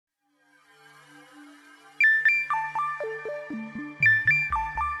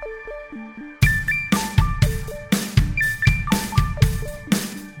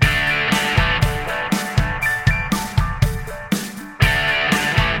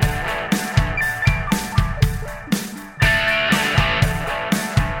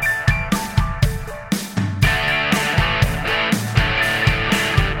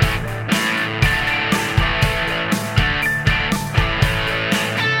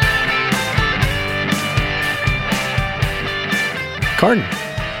Carden.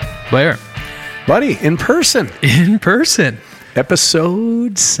 Blair. Buddy, in person. In person.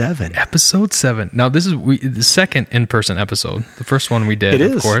 Episode 7. Episode 7. Now, this is the second in-person episode. The first one we did,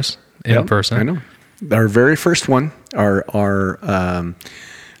 of course, in person. I know. Our very first one, our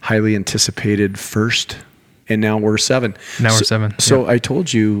highly anticipated first, and now we're 7. Now we're 7. So I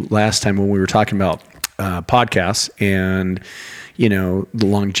told you last time when we were talking about podcasts and, you know, the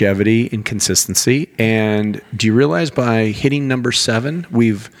longevity and consistency. And do you realize by hitting number 7,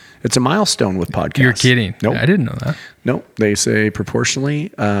 it's a milestone with podcasts. You're kidding. Nope. I didn't know that. No, they say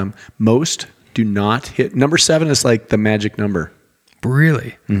proportionally, most do not hit. Number 7 is like the magic number.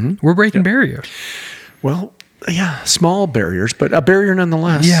 Really? Mm-hmm. We're breaking barriers. Well, yeah, small barriers, but a barrier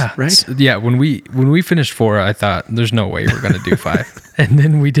nonetheless. Yeah. Right? Yeah. When we finished 4, I thought there's no way we're going to do 5. And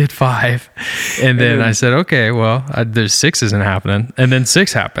then we did 5. And then I said, okay, well, there's 6 isn't happening. And then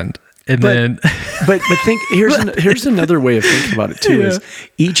 6 happened. And but think, here's another way of thinking about it too, is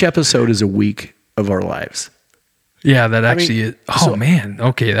each episode is a week of our lives. Yeah, that actually is. Oh, man.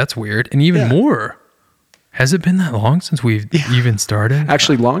 Okay, that's weird. And even more. Has it been that long since we've even started?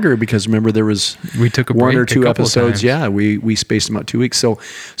 Actually longer, because remember we took a break, 1 or 2 episodes. Yeah, we spaced them out 2 weeks.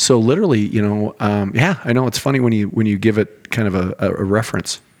 So literally, you know, I know it's funny when you give it kind of a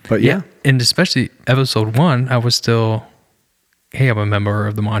reference, but yeah. And especially episode 1, I was still, hey, I'm a member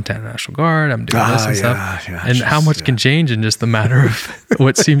of the Montana National Guard. I'm doing this and stuff. Yeah, and how much can change in just the matter of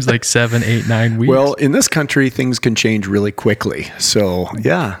what seems like 7, 8, 9 weeks? Well, in this country, things can change really quickly. So,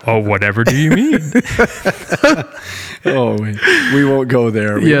 yeah. Oh, whatever do you mean? We won't go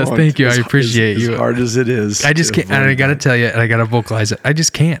there. Yes, thank you. I appreciate you. As hard as it is. I just can't. And I got to tell you, and I got to vocalize it. I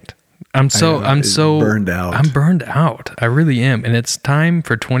just can't. I'm so burned out. I'm burned out. I really am, and it's time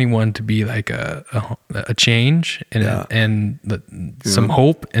for 21 to be like a change and some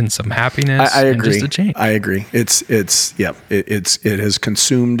hope and some happiness. I agree. And just a change. I agree. It has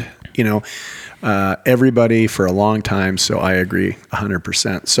consumed, you know, everybody for a long time. So I agree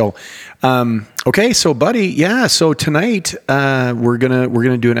 100%. So, okay. So buddy, so tonight, we're going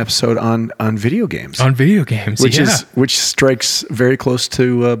to do an episode on video games. On video games. Which strikes very close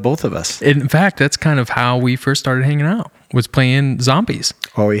to both of us. In fact, that's kind of how we first started hanging out, was playing zombies.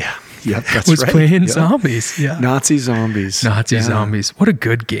 Oh yeah. Yep, that's right. Playing zombies. Yeah. Nazi zombies. Zombies. What a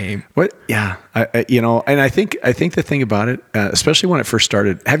good game. What? Yeah. And I think the thing about it, especially when it first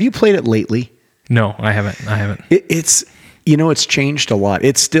started, have you played it lately? No, I haven't. It's changed a lot.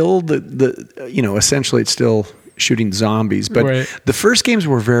 It's still essentially it's still shooting zombies, but the first games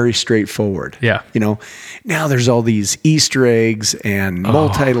were very straightforward. Yeah. You know, now there's all these Easter eggs and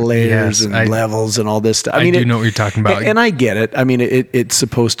multi-layers and levels and all this stuff. I do know what you're talking about. And I get it. I mean, it's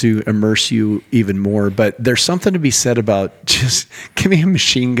supposed to immerse you even more, but there's something to be said about just give me a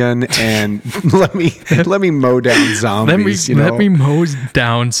machine gun and let me mow down zombies. Let me mow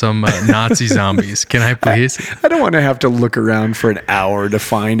down some Nazi zombies. Can I please? I don't want to have to look around for an hour to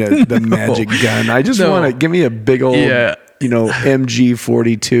find the magic gun. I just want to give me a big old,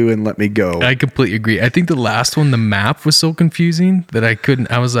 MG42 and let me go. I completely agree. I think the last one, the map was so confusing that I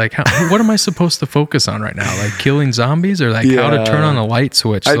was like, what am I supposed to focus on right now? Like killing zombies, or like how to turn on a light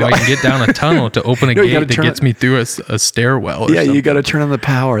switch so I can get down a tunnel to open a gate that gets me through a stairwell. You got to turn on the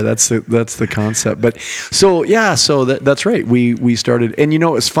power. That's the concept. But so that's right. We started, and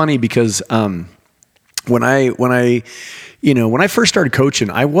it's funny because when I first started coaching,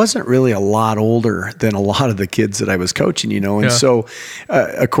 I wasn't really a lot older than a lot of the kids that I was coaching, and so,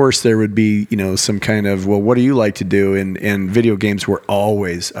 of course, there would be, some kind of, well, what do you like to do? And video games were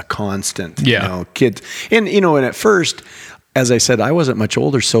always a constant, kids. And, and at first, as I said, I wasn't much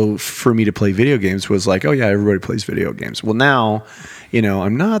older. So for me to play video games was like, oh yeah, everybody plays video games. Well, now,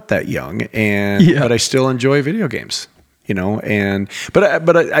 I'm not that young but I still enjoy video games. But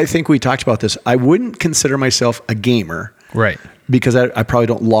I think we talked about this. I wouldn't consider myself a gamer, right? Because I probably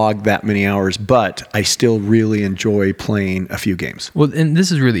don't log that many hours, but I still really enjoy playing a few games. Well, and this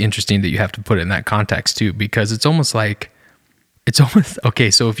is really interesting that you have to put it in that context too, because it's almost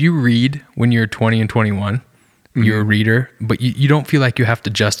okay. So if you read when you're 20 and 21, you're a reader, but you don't feel like you have to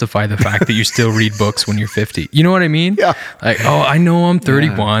justify the fact that you still read books when you're 50. You know what I mean? Yeah. Like, I know I'm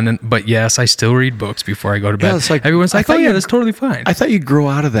 31, but yes, I still read books before I go to bed. It's like, everyone's like, that's totally fine. I thought you'd grow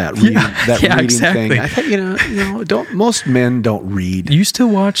out of that reading thing. I thought, most men don't read. You still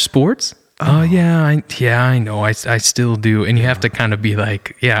watch sports? Oh I know. I still do, and you have to kind of be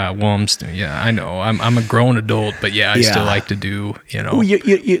like, I know. I'm a grown adult, but I still like to do. Well,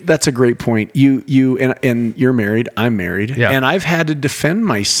 that's a great point. You and you're married. I'm married, and I've had to defend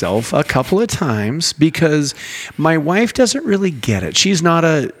myself a couple of times because my wife doesn't really get it. She's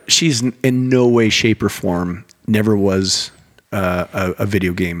in no way, shape, or form. Never was a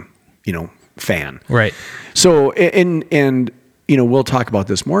video game, fan. Right. So, and we'll talk about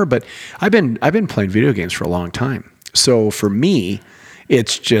this more, but I've been playing video games for a long time. So for me,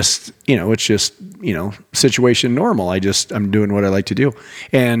 it's just situation normal. I'm doing what I like to do.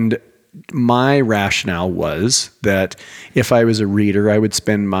 And my rationale was that if I was a reader, I would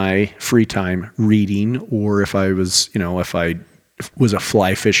spend my free time reading, or if I was a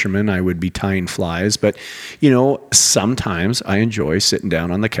fly fisherman, I would be tying flies. But, sometimes I enjoy sitting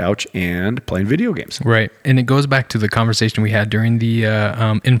down on the couch and playing video games. Right. And it goes back to the conversation we had during the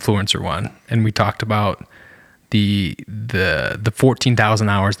influencer one. And we talked about the 14,000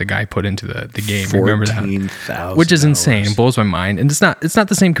 hours the guy put into the game. Remember that? 14,000 Which is hours. insane. It blows my mind. And it's not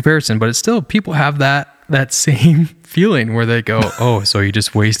the same comparison, but it's still, people have that same feeling where they go, oh, so you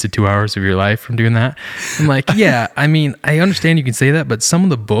just wasted 2 hours of your life from doing that? I'm like, yeah, I mean, I understand you can say that, but some of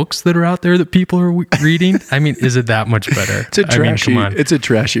the books that are out there that people are reading, I mean, is it that much better? It's a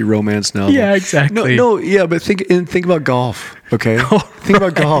trashy romance novel. Yeah, exactly. No, yeah, but think about golf. Okay, think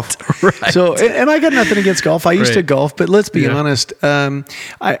about golf. Right. So, and I got nothing against golf. I used to golf, but let's be honest. Somebody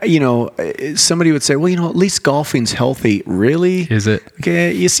would say, well, at least golfing's healthy. Really? Is it?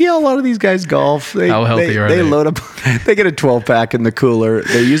 Okay, you see how a lot of these guys golf. How healthy are they? They load up. They get a 12-pack in the cooler.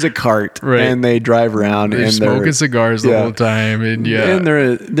 They use a cart and they drive around. They're and smoking cigars the whole time, and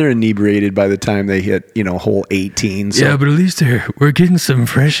they're inebriated by the time they hit hole 18. So. Yeah, but at least we're getting some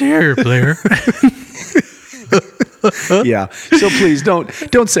fresh air, Blair. Yeah. So please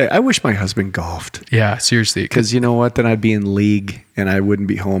don't say, I wish my husband golfed. Yeah, seriously. Because you know what? Then I'd be in league and I wouldn't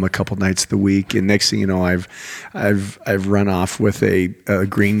be home a couple nights of the week. And next thing you know, I've run off with a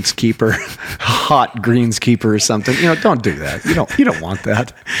greenskeeper, hot greenskeeper or something. Don't do that. You don't want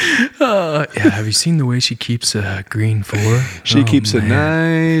that. Yeah. Have you seen the way she keeps a green floor? She keeps a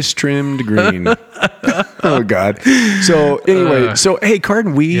nice trimmed green. Oh God. So anyway, hey,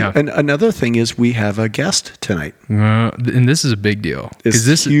 Carden, another thing is we have a guest tonight. And this is a big deal. It's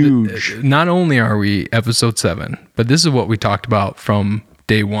this huge. Not only are we episode 7, but this is what we talked about from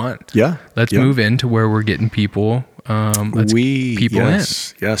day 1. Yeah. Let's move into where we're getting people.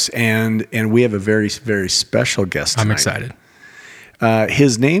 Yes. And we have a very, very special guest tonight. I'm excited.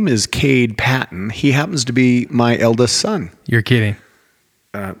 His name is Cade Patton. He happens to be my eldest son. You're kidding.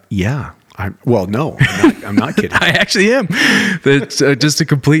 Yeah. No, I'm not kidding. I actually am. That's just a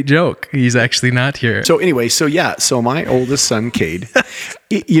complete joke. He's actually not here. So anyway, so my oldest son, Cade,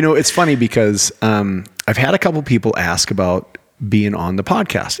 it's funny because I've had a couple people ask about being on the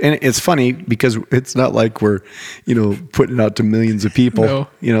podcast. And it's funny because it's not like we're, putting it out to millions of people. No.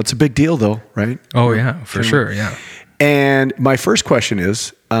 It's a big deal though, right? Oh yeah, for sure. Yeah. And my first question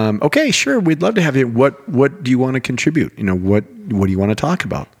is, okay, sure. We'd love to have you. What do you want to contribute? What do you want to talk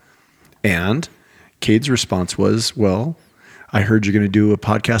about? And Cade's response was, well, I heard you're going to do a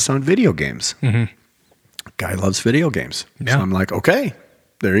podcast on video games. Mm-hmm. Guy loves video games. Yeah. So I'm like, okay,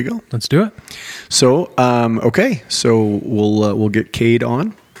 there you go. Let's do it. So, okay. So we'll get Cade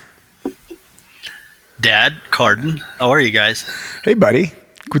on. Dad, Carden, how are you guys? Hey, buddy.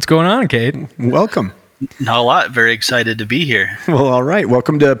 What's going on, Cade? Welcome. Not a lot. Very excited to be here. Well, all right.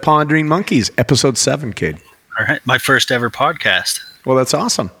 Welcome to Pondering Monkeys, episode 7, Cade. All right. My first ever podcast. Well, that's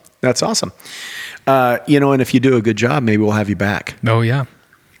awesome. That's awesome. And if you do a good job, maybe we'll have you back. Oh, yeah.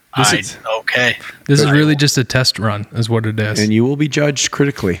 Okay. This is really just a test run, is what it is. And you will be judged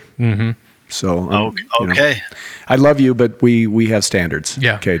critically. Mm-hmm. So, okay. I love you, but we have standards.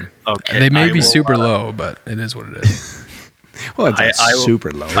 Yeah. Okay. They may be super low, but it is what it is. Well, it's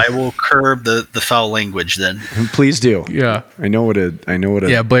super low. I will curb the foul language then. Please do. Yeah. I know what a.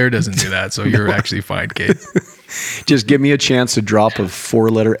 Yeah, Blair doesn't do that, so you're actually fine, Cade. Just give me a chance to drop a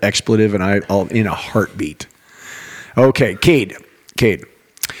 4-letter expletive, and I'll in a heartbeat. Okay, Cade,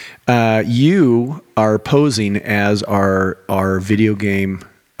 you are posing as our video game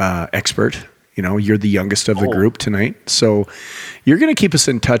expert. You're the youngest of the group tonight, so you're going to keep us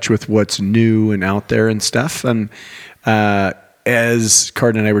in touch with what's new and out there and stuff. And as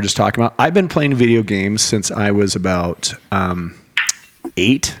Carden and I were just talking about, I've been playing video games since I was about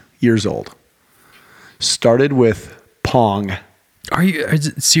 8 years old. Started with Pong. Is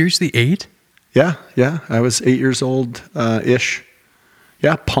it seriously 8? Yeah. I was 8 years old ish.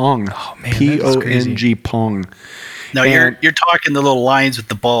 Yeah, Pong. Oh man, Pong. Pong. Now you're talking the little lines with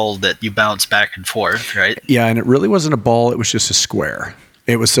the ball that you bounce back and forth, right? Yeah, and it really wasn't a ball, it was just a square.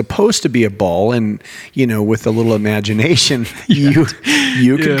 It was supposed to be a ball, and with a little imagination, you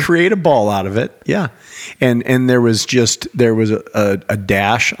could create a ball out of it. Yeah. And there was a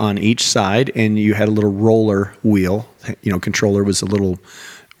dash on each side, and you had a little roller wheel. Controller was a little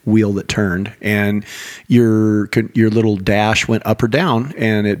wheel that turned, and your little dash went up or down,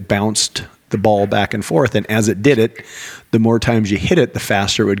 and it bounced the ball back and forth. And as it did it, the more times you hit it, the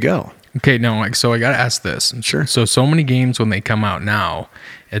faster it would go. Okay, no, like, so I got to ask this. Sure. So many games when they come out now,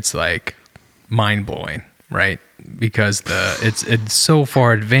 it's like mind blowing, right? Because it's so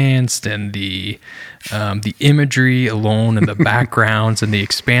far advanced, and the imagery alone, and the backgrounds, and the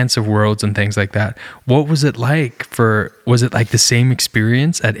expansive worlds and things like that. What was it like was it like the same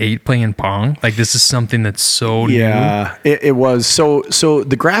experience at 8 playing Pong? Like, this is something that's so new. Yeah, it was. So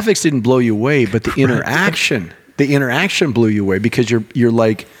the graphics didn't blow you away, but the interaction blew you away, because you're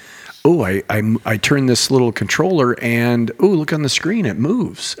like, oh, I turn this little controller, and oh, look on the screen, it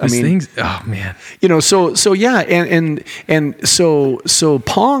moves. Oh man. So yeah, and so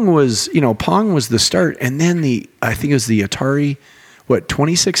Pong was the start, and then I think it was the Atari,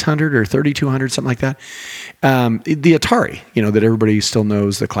 2600 or 3200, something like that. The Atari, that everybody still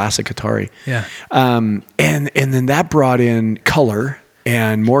knows, the classic Atari. Yeah. And then that brought in color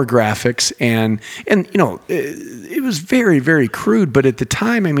and more graphics, and it was very, very crude, but at the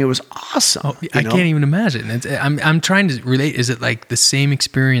time, it was awesome. Oh, I can't even imagine. I'm trying to relate. Is it like the same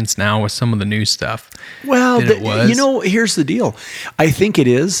experience now with some of the new stuff? Well, it was? Here's the deal. I think it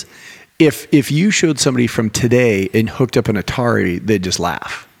is. If you showed somebody from today and hooked up an Atari, they'd just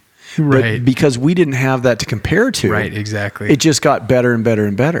laugh. Right. But because we didn't have that to compare to. Right, exactly. It just got better and better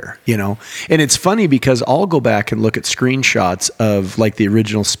and better, And it's funny, because I'll go back and look at screenshots of like the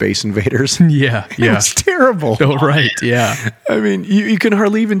original Space Invaders. Yeah. It was terrible. Oh, right. Yeah. You can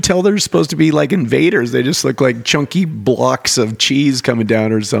hardly even tell they're supposed to be like invaders. They just look like chunky blocks of cheese coming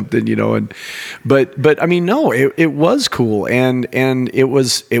down or something, but no, it was cool, and it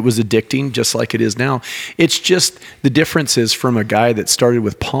was addicting, just like it is now. It's just the difference is from a guy that started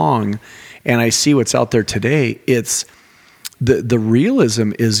with Pong, and I see what's out there today. It's the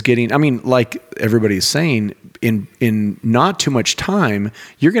realism is getting, like everybody's saying, in not too much time,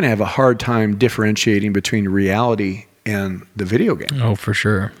 you're going to have a hard time differentiating between reality and the video game. Oh, for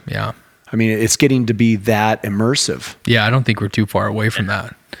sure. Yeah. It's getting to be that immersive. Yeah, I don't think we're too far away from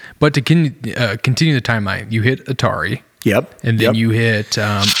that. But to continue the timeline, you hit Atari. Yep. And then you hit,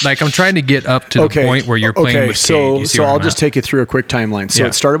 I'm trying to get up to the point where you're playing with Cade. So I'll just take you through a quick timeline. So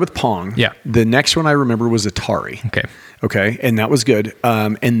it started with Pong. Yeah. The next one I remember was Atari. Okay. And that was good.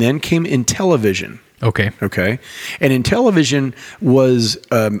 And then came Intellivision. Okay. And Intellivision was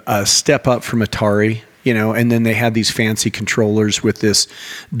a step up from Atari. And then they had these fancy controllers with this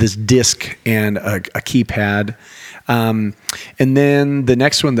disc and a keypad. And then the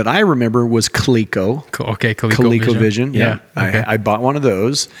next one that I remember was Coleco. ColecoVision. Yeah. Okay. I bought one of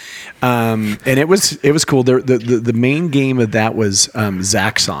those. And it was cool. The main game of that was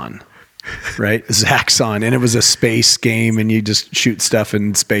Zaxxon. Right? Zaxxon. And it was a space game, and you just shoot stuff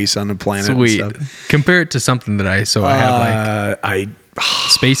in space on the planet. Sweet. And stuff. Compare it to something that I have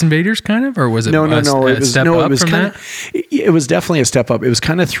Space Invaders, kind of, or was it? No. It was that? It was definitely a step up. It was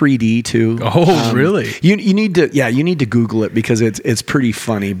kind of 3D too. Oh, really? You need to Google it, because it's pretty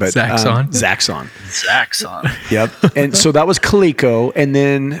funny. But Zaxxon. Zaxxon. Yep. And so that was Coleco, and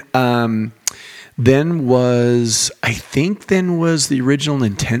then was the original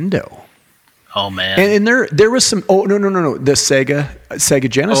Nintendo. Oh man! And there was some. Oh no! The Sega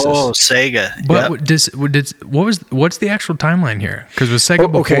Genesis. Oh, Sega. But what's the actual timeline here? Because was Sega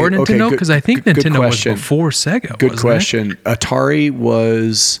before Nintendo? Because I think Nintendo was before Sega. Good question. Atari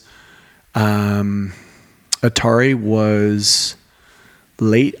was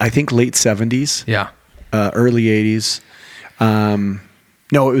late 70s. Yeah. Early 80s.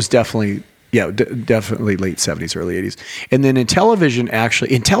 No, it was definitely. Yeah, definitely late 70s, early 80s. And then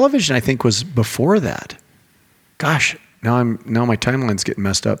Intellivision I think was before that. Gosh, now my timeline's getting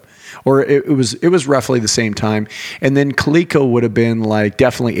messed up. Or it was roughly the same time. And then Coleco would have been like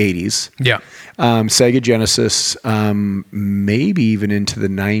definitely 80s. Yeah. Sega Genesis, maybe even into the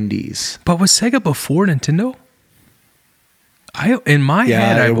 90s. But was Sega before Nintendo? In my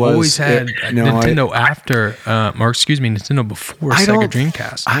head, I've always had Nintendo Nintendo before Sega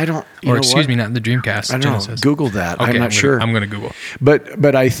Dreamcast. Not the Dreamcast. I don't Genesis. know. Google that. Okay, I'm not sure. I'm going to Google.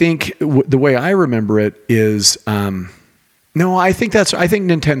 But I think the way I remember it is, I think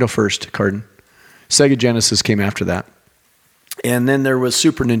Nintendo first, Carden. Sega Genesis came after that. And then there was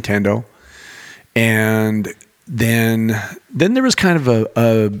Super Nintendo. And then there was kind of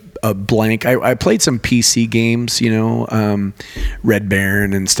a blank. I played some PC games, Red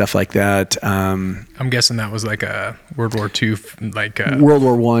Baron and stuff like that. I'm guessing that was like a World War II, World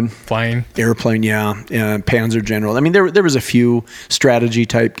War I flying airplane, Panzer General. There was a few strategy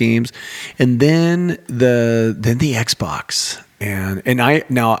type games, and then the Xbox.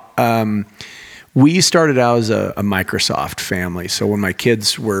 We started out as a Microsoft family. So when my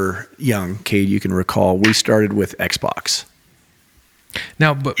kids were young, Cade, you can recall, we started with Xbox.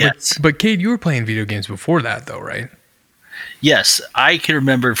 Now, but Cade, you were playing video games before that, though, right? Yes, I can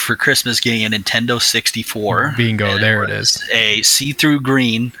remember for Christmas getting a Nintendo 64. Bingo, there it is. A see-through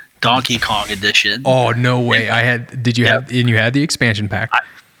green Donkey Kong edition. Oh, no way. You had the expansion pack?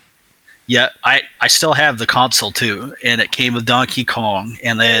 I still have the console too, and it came with Donkey Kong,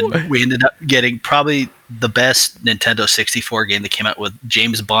 and then we ended up getting probably the best Nintendo 64 game that came out with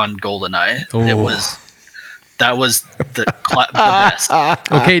James Bond GoldenEye. Oh. That was the best.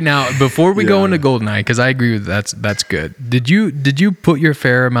 Okay, now before we go into GoldenEye, because I agree with that's good. Did you put your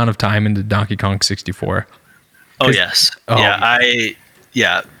fair amount of time into Donkey Kong 64? Oh yes, I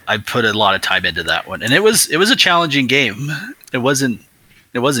put a lot of time into that one, and it was a challenging game.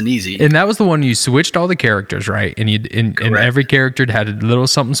 It wasn't easy. And that was the one you switched all the characters, right? And every character had a little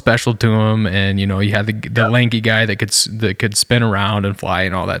something special to him, and you had the lanky guy that could spin around and fly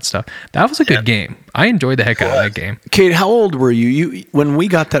and all that stuff. That was a good game. I enjoyed the heck out of that game. Kate, how old were you? You when we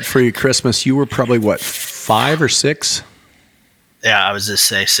got that for your Christmas, you were probably what, 5 or 6? Yeah, I was just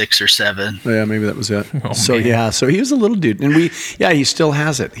say 6 or 7. Yeah, maybe that was it. Oh, so man. yeah, so he was a little dude, and he still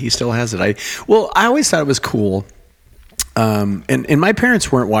has it. I always thought it was cool. And my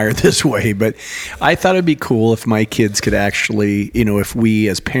parents weren't wired this way, but I thought it'd be cool if my kids could actually, if we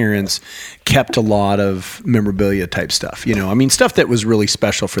as parents kept a lot of memorabilia type stuff, stuff that was really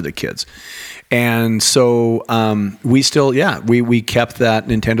special for the kids. And so, we still, we kept that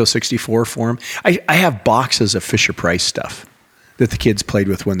Nintendo 64 for them. I have boxes of Fisher-Price stuff that the kids played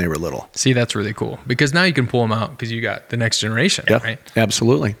with when they were little. See, that's really cool because now you can pull them out because you got the next generation, right?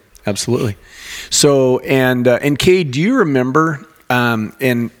 Absolutely. So, and Cade, do you remember,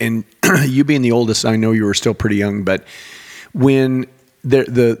 and you being the oldest, I know you were still pretty young, but when the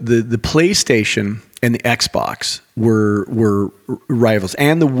PlayStation and the Xbox were rivals,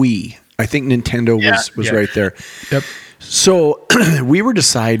 and the Wii, I think Nintendo was right there. Yep. So we were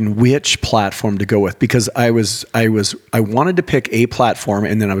deciding which platform to go with because I wanted to pick a platform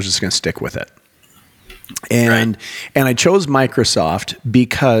and then I was just going to stick with it. And I chose Microsoft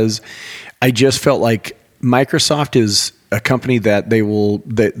because I just felt like Microsoft is a company that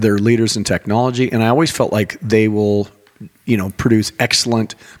they're leaders in technology, and I always felt like they will produce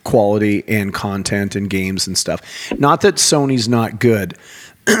excellent quality and content and games and stuff. Not that Sony's not good.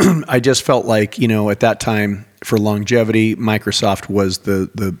 I just felt like, at that time for longevity, Microsoft was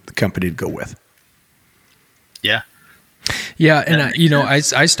the company to go with. Yeah. Yeah. And I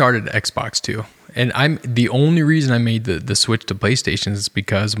started Xbox too. And the only reason I made the switch to PlayStation is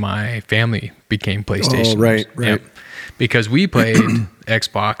because my family became PlayStation. Oh, right. Yep. Because we played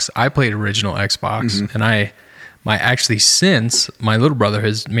Xbox. I played original Xbox, and since my little brother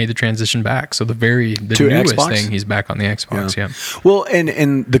has made the transition back. So the newest Xbox? thing, he's back on the Xbox. Yeah. Well,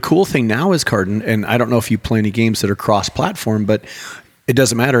 and the cool thing now is, Cardin, and I don't know if you play any games that are cross-platform, but it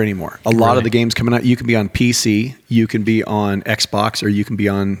doesn't matter anymore. A lot of the games coming out, you can be on PC, you can be on Xbox, or you can be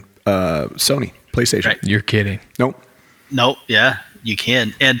on Sony, PlayStation. Right. You're kidding. Nope. Yeah, you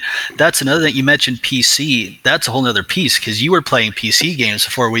can. And that's another thing. You mentioned PC. That's a whole other piece because you were playing PC games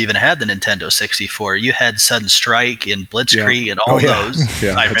before we even had the Nintendo 64. You had Sudden Strike and Blitzkrieg and all those.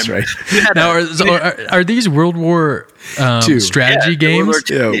 Yeah, that's right. Now, are these World War strategy games?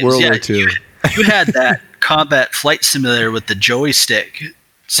 World War II. You had that combat flight simulator with the joystick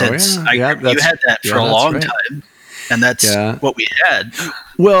since you had that for a long time. And that's what we had.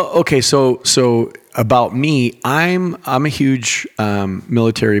 Well, okay, so about me, I'm a huge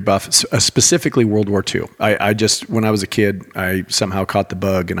military buff, specifically World War II. I just, when I was a kid, I somehow caught the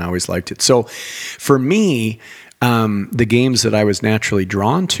bug and I always liked it. So for me, the games that I was naturally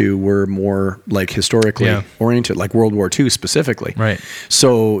drawn to were more like historically oriented, like World War II specifically. Right.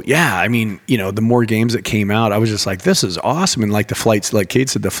 So the more games that came out, I was just like, this is awesome. And like the flights, like Kate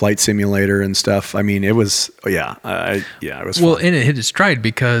said, the flight simulator and stuff. I mean, it was, it was well, fun. and it hit its stride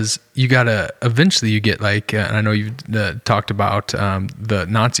because you eventually you get like, and I know you've talked about the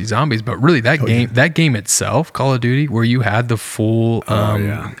Nazi zombies, but really that game itself, Call of Duty, where you had the full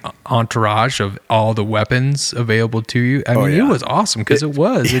entourage of all the weapons available to you. I mean, it was awesome because it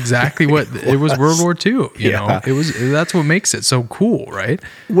was exactly what it was. World War II. You know, that's what makes it so cool, right?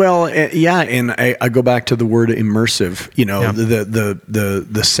 Well, and I go back to the word immersive.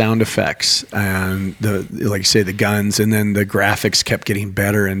 The sound effects and like you say, the guns, and then the graphics kept getting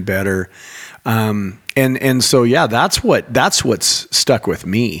better and better. And so that's what's stuck with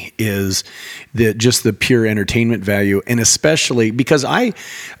me is just the pure entertainment value, and especially because I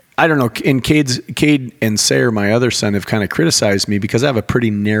I don't know. And Cade and Sayer, my other son, have kind of criticized me because I have a pretty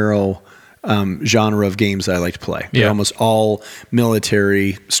narrow genre of games that I like to play. They're almost all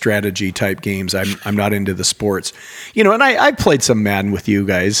military strategy type games. I'm not into the sports, and I played some Madden with you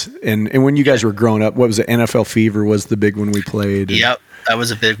guys, and when you guys were growing up, what was it? NFL Fever was the big one we played. Yep. That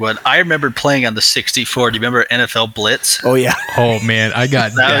was a big one. I remember playing on the 64. Do you remember NFL Blitz? Oh, yeah. Oh, man. I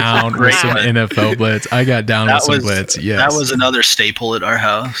got down with some NFL Blitz. I got down with some Blitz. Yes. That was another staple at our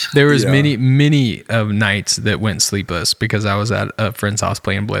house. There was many nights that went sleepless because I was at a friend's house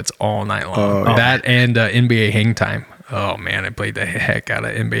playing Blitz all night long. That and NBA Hang Time. Oh, man. I played the heck out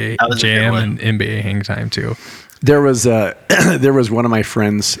of NBA Jam and NBA Hang Time, too. There was one of my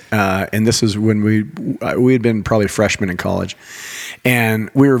friends, and this is when we had been probably freshmen in college, and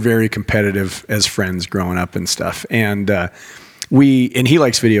we were very competitive as friends growing up and stuff. And he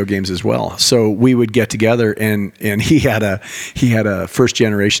likes video games as well. So we would get together, and he had a first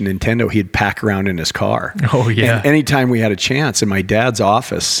generation Nintendo he'd pack around in his car. Oh yeah. And anytime we had a chance, in my dad's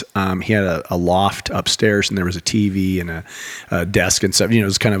office, he had a loft upstairs, and there was a TV and a desk and stuff. It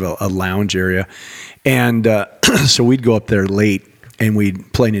was kind of a lounge area. And so we'd go up there late and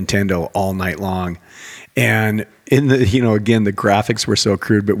we'd play Nintendo all night long. And in the, again, the graphics were so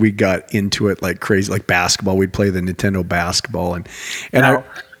crude, but we got into it like crazy, like basketball. We'd play the Nintendo basketball. Was that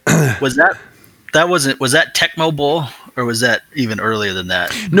Tecmo Bowl, or was that even earlier than that?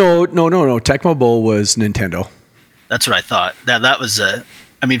 No. Tecmo Bowl was Nintendo. That's what I thought. That was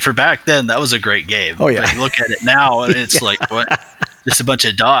for back then, that was a great game. Oh yeah. But you look at it now and it's like, what? Just a bunch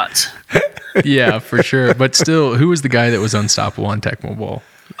of dots. Yeah, for sure. But still, who was the guy that was unstoppable on Tecmo Bowl?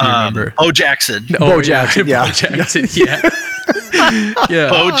 You remember? Bo Jackson. Bo Jackson. Yeah. Bo Jackson. Yeah. Yeah.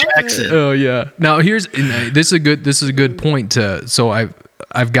 Bo Jackson. Oh yeah. Now this is a good point so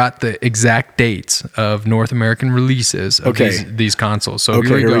I've got the exact dates of North American releases of these consoles. So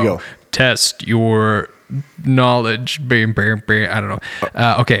here we go. Test your knowledge. I don't know.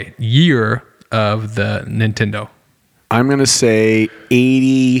 Okay, year of the Nintendo. I'm going to say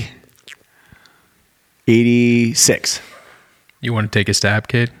 86. You want to take a stab,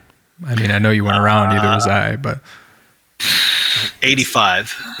 kid? I mean, I know you weren't around, neither was I, but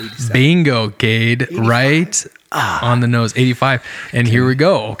 85. Bingo, Cade. Right on the nose. 85. And here we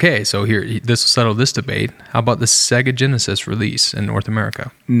go. Okay, so here, this will settle this debate. How about the Sega Genesis release in North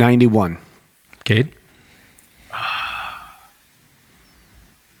America? 91. Cade? I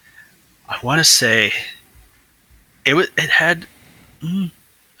want to say it had, I'm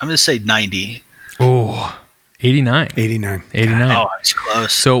going to say 90. Oh, 89. 89. 89. Oh, it's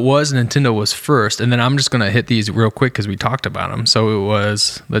close. So Nintendo was first, and then I'm just going to hit these real quick because we talked about them. So it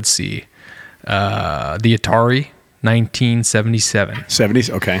was, let's see, the Atari, 1977. 70s,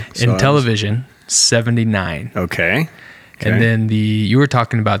 okay. In television, 79. Okay. And then you were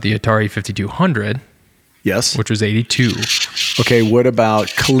talking about the Atari 5200. Yes. Which was 82. Okay, what about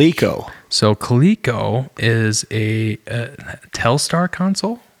Coleco? So Coleco is a Telstar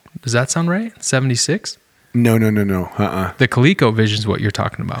console. Does that sound right? 76? No. The ColecoVision is what you're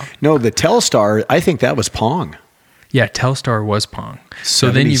talking about. No, the Telstar, I think that was Pong. Yeah, Telstar was Pong. So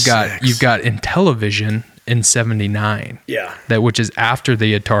 76. Then you've got Intellivision in 79. Yeah. Which is after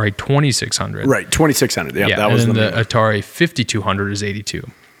the Atari 2600. Right, 2600. Yeah, that was the Atari 5200 is 82.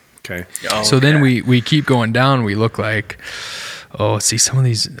 Okay. So then we keep going down. We look like, some of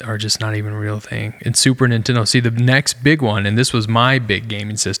these are just not even a real thing. And Super Nintendo. See, the next big one, and this was my big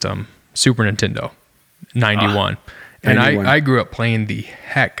gaming system, Super Nintendo, 91. And 91. I grew up playing the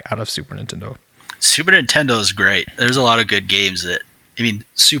heck out of Super Nintendo. Super Nintendo is great. There's a lot of good games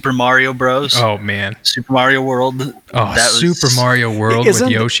Super Mario Bros. Oh, man. Super Mario World. Oh, Super Mario World with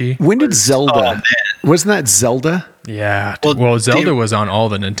Yoshi. When did Zelda? Oh, man. Wasn't that Zelda? Yeah. Well, Zelda was on all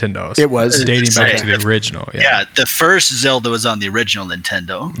the Nintendos. It was. Dating back to the original. Yeah, the first Zelda was on the original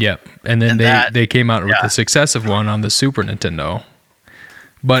Nintendo. Yep. And then they came out with the successive one on the Super Nintendo.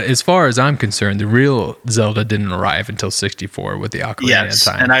 But as far as I'm concerned, the real Zelda didn't arrive until 64 with the Ocarina of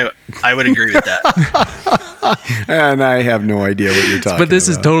Time. And I would agree with that. And I have no idea what you're talking about. But this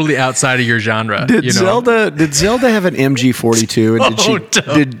is totally outside of your genre. Did Zelda have an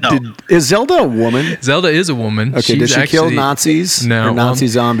MG42? Is Zelda a woman? Zelda is a woman. Okay, did she kill Nazis? No. Or Nazi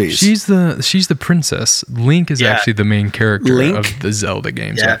zombies? She's the princess. Link is actually the main character of the Zelda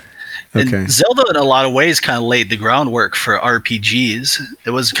games. Yeah. Okay. And Zelda, in a lot of ways, kind of laid the groundwork for RPGs.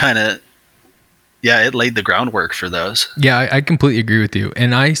 It was kind of, it laid the groundwork for those. Yeah, I completely agree with you.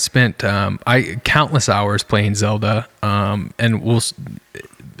 And I spent countless hours playing Zelda,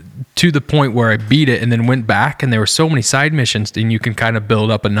 to the point where I beat it and then went back, and there were so many side missions, and you can kind of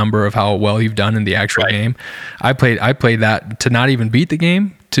build up a number of how well you've done in the actual game. I played that to not even beat the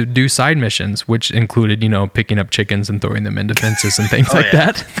game, to do side missions, which included, picking up chickens and throwing them into fences and things like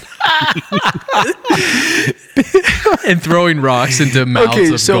that. And throwing rocks into mouths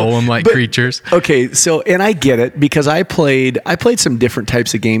of golem-like creatures. Okay, so and I get it because I played some different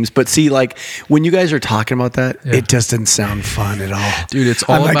types of games, but see, like when you guys are talking about that, it just didn't sound fun at all, dude. It's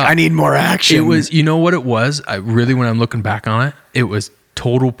all about. I need more action. It was, what it was. When I'm looking back on it, it was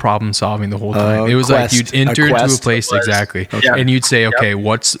total problem solving the whole time. It was like you'd enter into a place exactly, and you'd say, okay,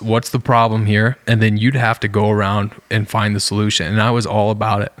 what's the problem here, and then you'd have to go around and find the solution. And I was all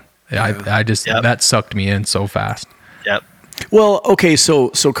about it. I just that sucked me in so fast. Yep. Well, okay, so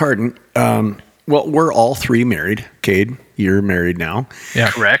Carden, we're all three married. Cade, you're married now.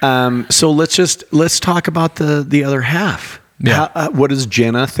 Yeah, correct. So let's talk about the other half. Yeah. What does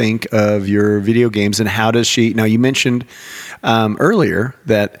Jenna think of your video games, and how does she? Now, you mentioned earlier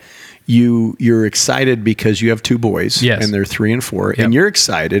that you're excited because you have two boys, and they're 3 and 4, and you're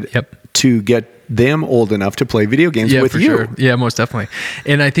excited to get them old enough to play video games with you. Sure. Yeah, most definitely.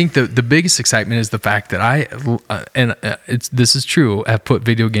 And I think the biggest excitement is the fact that this is true, I've put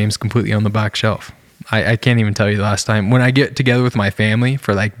video games completely on the back shelf. I can't even tell you the last time. When I get together with my family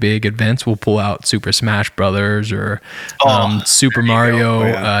for like big events, we'll pull out Super Smash Brothers or Super Mario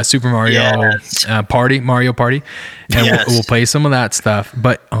Party, and we'll play some of that stuff.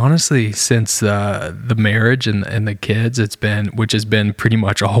 But honestly, since the marriage and the kids, which has been pretty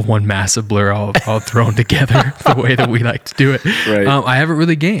much all one massive blur, all thrown together the way that we like to do it. Right. I haven't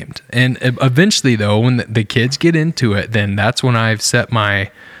really gamed, and eventually though, when the kids get into it, then that's when I've set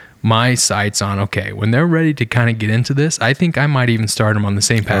my sights on, okay, when they're ready to kind of get into this, I think I might even start them on the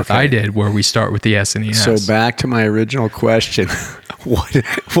same path I did, where we start with the SNES. So back to my original question, what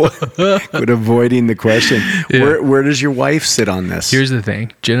avoiding the question, where does your wife sit on this? Here's the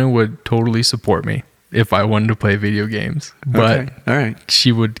thing. Jenna would totally support me if I wanted to play video games, but all right,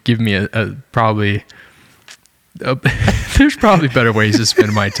 she would give me a probably... there's probably better ways to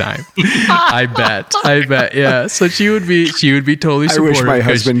spend my time. I bet. Yeah. So she would be totally supportive. I wish my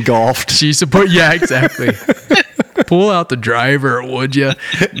husband golfed. Yeah, exactly. Pull out the driver, would you?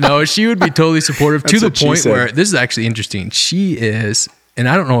 No, she would be totally supportive to the point where this is actually interesting. She is, and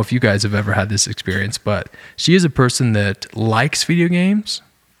I don't know if you guys have ever had this experience, but she is a person that likes video games,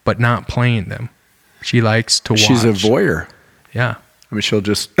 but not playing them. She likes to watch. She's a voyeur. Yeah. I mean, she'll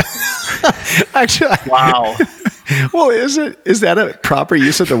just actually. Wow. Well, is that a proper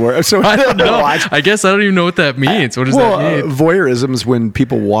use of the word? So I don't know. I guess I don't even know what that means. What does that mean? Voyeurism is when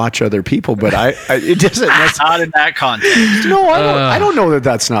people watch other people, but it doesn't. Not in that context. No, I don't know that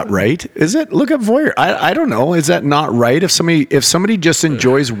that's not right. Is it? Look at voyeur. I don't know. Is that not right? If somebody just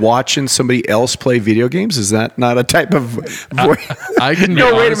enjoys watching somebody else play video games, is that not a type of voyeur? I can be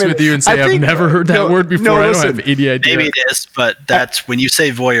honest with you and say I've never heard that word before. No, I don't have any idea. Maybe it is, but that's when you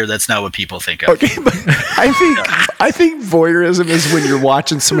say voyeur, that's not what people think of. Okay, but I think voyeurism is when you're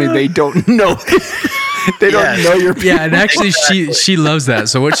watching somebody they don't know. They don't know your people. Yeah, and actually she loves that.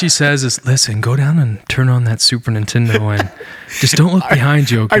 So what she says is, listen, go down and turn on that Super Nintendo and just don't look behind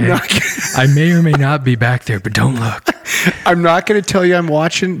you, okay? I may or may not be back there, but don't look. I'm not going to tell you I'm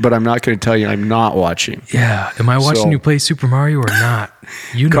watching, but I'm not going to tell you I'm not watching. Yeah. Am I watching you play Super Mario or not?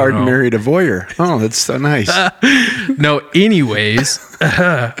 You don't Carden know. married a voyeur. Oh, that's so nice. No, anyways,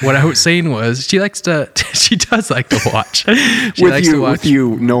 what I was saying was she does like to watch. She likes to watch with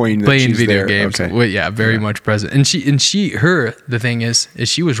you knowing that playing she's video there. games. Okay. Well, yeah, very much present. And the thing is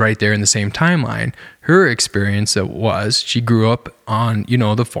she was right there in the same timeline. Her experience she grew up on,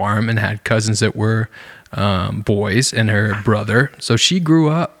 the farm and had cousins that were boys and her brother. So she grew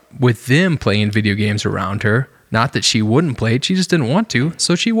up with them playing video games around her. Not that she wouldn't play it, she just didn't want to.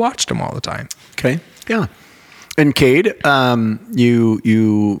 So she watched them all the time. Okay. Yeah. And Cade,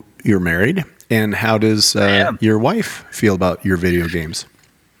 you're married, and how does your wife feel about your video games?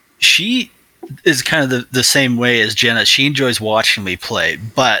 She is kind of the same way as Jenna. She enjoys watching me play,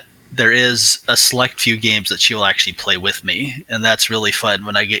 but there is a select few games that she will actually play with me, and that's really fun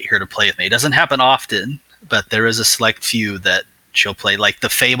when I get her to play with me. It doesn't happen often, but there is a select few that she'll play, like the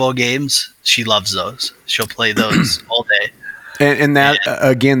Fable games. She loves those. She'll play those all day. And that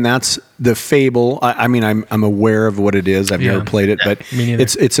again, that's the Fable. I mean, I'm aware of what it is. I've never played it, but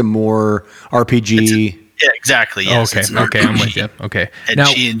it's a more RPG. Yeah, exactly. Yes, okay, I'm with you. Okay, and now,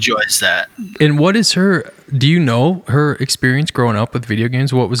 she enjoys that. And what is do you know her experience growing up with video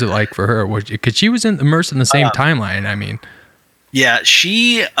games? What was it like for her? Because she was immersed in the same timeline. I mean, yeah,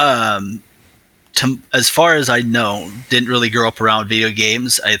 she, as far as I know, didn't really grow up around video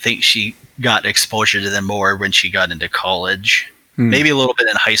games. I think she got exposure to them more when she got into college, maybe a little bit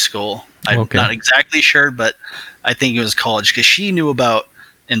in high school. I'm not exactly sure, but I think it was college, because she knew about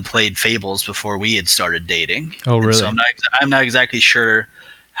and played Fables before we had started dating. Oh, really? And so I'm not exactly sure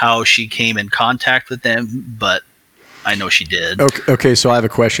how she came in contact with them, but I know she did. Okay, so I have a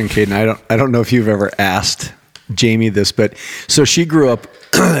question, Caden. I don't know if you've ever asked Jamie this, but so she grew up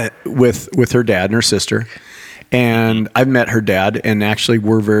with her dad and her sister, and I've met her dad, and actually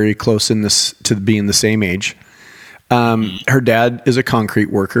we're very close to being the same age. Her dad is a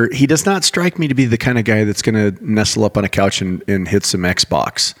concrete worker. He does not strike me to be the kind of guy that's going to nestle up on a couch and hit some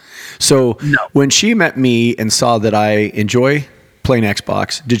Xbox. So when she met me and saw that I enjoy playing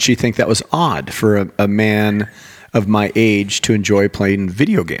Xbox, did she think that was odd for a man of my age to enjoy playing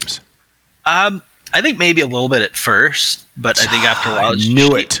video games? I think maybe a little bit at first, but I think after a while,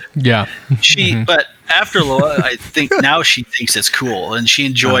 Yeah. But after a while, I think now she thinks it's cool, and she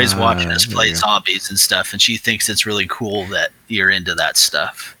enjoys watching us play zombies and stuff, and she thinks it's really cool that you're into that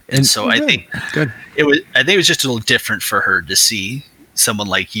stuff. And so I think it was just a little different for her to see someone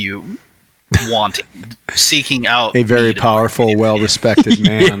like you seeking out a very powerful, well-respected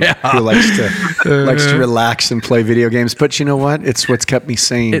man who likes to relax and play video games. But you know what? It's what's kept me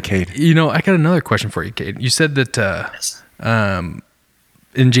sane, Kate. You know, I got another question for you, Kate. You said that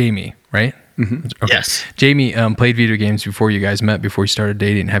in Jamie, right? Mm-hmm. Okay. Yes. Jamie played video games before you guys met, before you started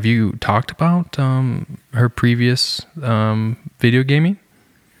dating. Have you talked about her previous video gaming?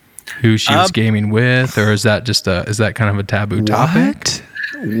 Who she was gaming with, or is that just is that kind of a taboo topic?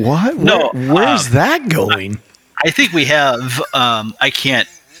 What? No. Where's that going? I think we have. I can't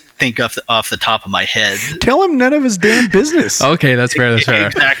think off the top of my head. Tell him none of his damn business. Okay, that's fair. That's fair.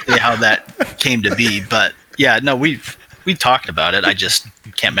 Exactly how that came to be, but yeah, no, we've talked about it. I just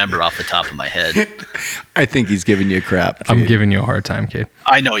can't remember off the top of my head. I think he's giving you crap. I'm giving you a hard time, Kate.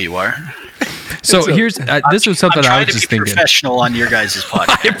 I know you are. So here's this was something I was just thinking. Professional on your guys'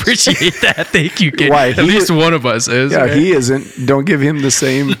 podcast. I appreciate that. Thank you, Kate. Why, at least one of us is. Yeah, right? he isn't. Don't give him the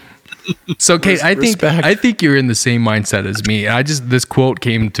same. So, Kate, I respect. think you're in the same mindset as me. This quote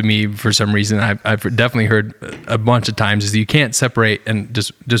came to me for some reason. I've definitely heard a bunch of times is you can't separate, and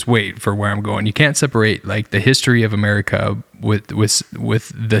just wait for where I'm going. You can't separate like the history of America with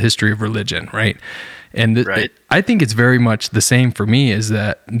the history of religion, right? And I think it's very much the same for me. Is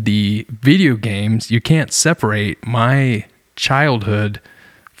that the video games? You can't separate my childhood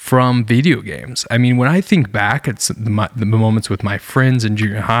from video games. I mean, when I think back, it's the moments with my friends in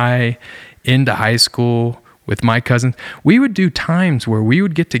junior high, into high school, with my cousins. We would do times where we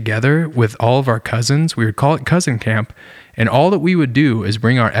would get together with all of our cousins. We would call it cousin camp. And all that we would do is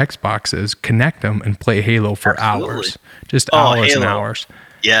bring our Xboxes, connect them, and play Halo for hours. Just hours Halo. and hours.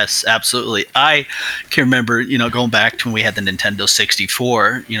 Yes, absolutely. I can remember, going back to when we had the Nintendo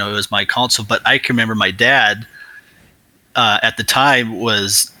 64, it was my console, but I can remember my dad at the time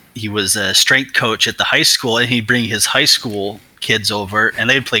was a strength coach at the high school, and he'd bring his high school kids over and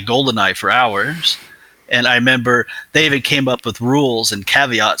they'd play GoldenEye for hours. And I remember they even came up with rules and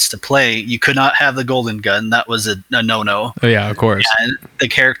caveats to play. You could not have the golden gun. That was a no-no. Oh, yeah, of course. And the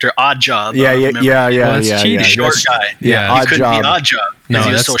character Oddjob. Yeah. Well, that's cheating. The short guy. Yeah. You couldn't be Oddjob because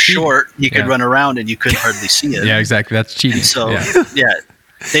he was so short, you could run around and you couldn't hardly see it. Yeah, exactly. That's cheating. And so,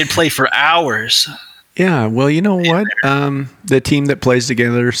 they'd play for hours. Yeah, well, you know what? The team that plays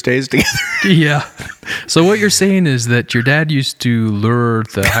together stays together. Yeah. So what you're saying is that your dad used to lure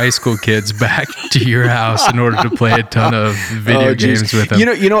the high school kids back to your house in order to play a ton of video games with them.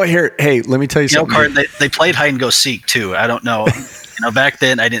 You know, here, hey, let me tell you something. Card, they played hide and go seek too. I don't know. Back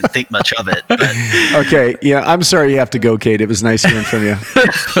then I didn't think much of it. But. Okay, yeah, I'm sorry you have to go, Kate. It was nice hearing from you.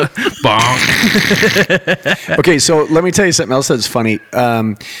 Bonk. Okay, so let me tell you something else that's funny.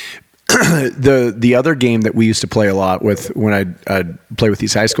 The other game that we used to play a lot with when I'd play with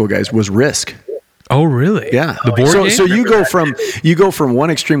these high school guys was Risk. Oh, really? Yeah. The board game? So you go from one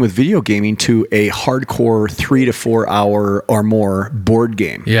extreme with video gaming to a hardcore 3 to 4 hour or more board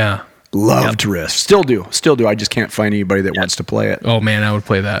game. Yeah. Loved Risk. Still do. I just can't find anybody that wants to play it. Oh man, I would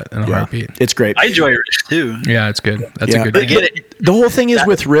play that in a heartbeat. It's great. I enjoy Risk too. Yeah, it's good. That's a good game. The whole thing is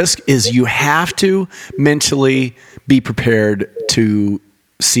with Risk is you have to mentally be prepared to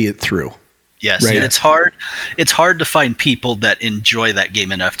see it through. Yes, right. And it's hard to find people that enjoy that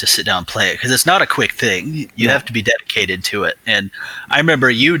game enough to sit down and play it because it's not a quick thing. You have to be dedicated to it. And I remember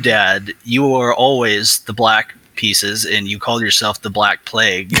you, Dad, you were always the black pieces and you called yourself the Black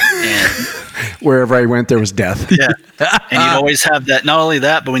Plague. And wherever I went, there was death. Yeah. And you'd always have that, not only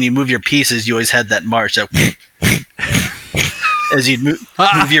that, but when you move your pieces, you always had that march. So as you'd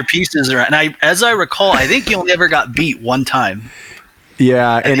move your pieces around. And as I recall, I think you only ever got beat one time.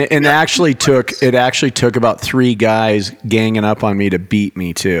 Yeah, and it actually took about 3 guys ganging up on me to beat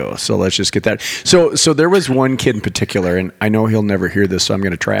me too. So let's just get that. So there was one kid in particular, and I know he'll never hear this, so I'm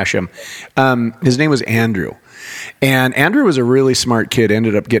going to trash him. His name was Andrew, and Andrew was a really smart kid.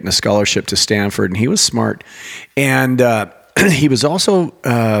 Ended up getting a scholarship to Stanford, and he was smart, and he was also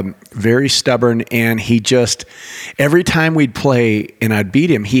very stubborn, and he just, every time we'd play and I'd beat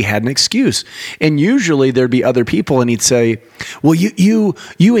him, he had an excuse. And usually there'd be other people, and he'd say, well, you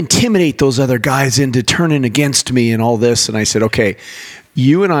intimidate those other guys into turning against me and all this. And I said, okay,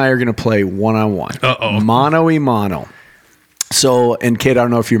 you and I are going to play one-on-one, mano-y-mano. So, and Kate, I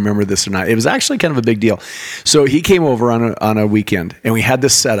don't know if you remember this or not. It was actually kind of a big deal. So he came over on a weekend, and we had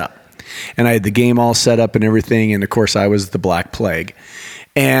this set up. And I had the game all set up and everything. And of course, I was the Black Plague.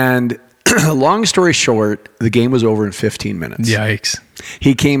 And long story short, the game was over in 15 minutes. Yikes.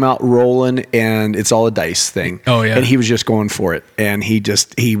 He came out rolling, and it's all a dice thing. Oh, yeah. And he was just going for it. And he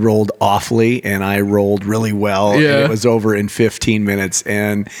rolled awfully, and I rolled really well. Yeah. And it was over in 15 minutes.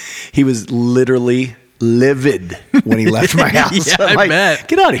 And he was literally livid when he left my house. Yeah, I'm I bet.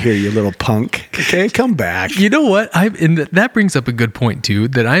 Get out of here, you little punk. Okay, come back. You know what? And that brings up a good point too,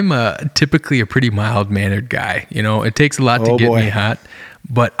 that I'm typically a pretty mild-mannered guy. You know, it takes a lot to get me hot,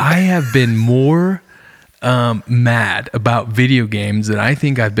 but I have been more mad about video games than I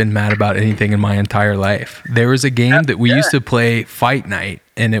think I've been mad about anything in my entire life. There was a game that we used to play, Fight Night,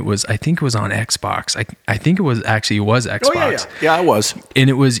 and I think it was on Xbox. I think it was Xbox. Oh, yeah, I was. And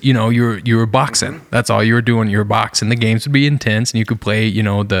it was, you were boxing. That's all you were doing. You were boxing. The games would be intense, and you could play,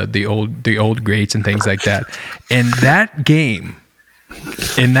 the old greats and things like that. And that game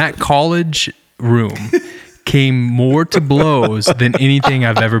in that college room came more to blows than anything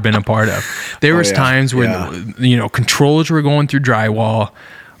I've ever been a part of. There was times when, controllers were going through drywall.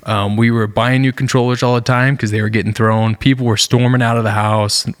 We were buying new controllers all the time because they were getting thrown. People were storming out of the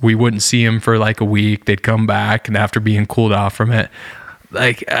house. We wouldn't see them for like a week. They'd come back, and after being cooled off from it,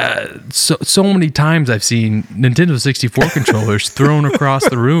 so many times I've seen Nintendo 64 controllers thrown across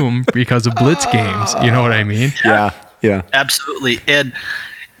the room because of Blitz games. You know what I mean? Yeah. Absolutely. And,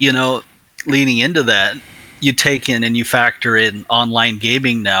 leaning into that, you take in and you factor in online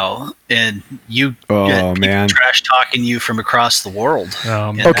gaming now, and you get people trash talking you from across the world.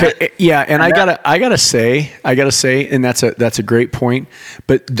 And I gotta say, and that's a great point,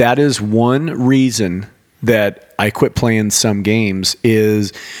 but that is one reason that I quit playing some games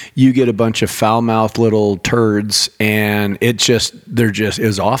is you get a bunch of foul-mouthed little turds, and it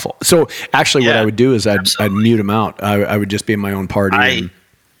was awful. So actually, what I would do is I'd mute them out. I would just be in my own party.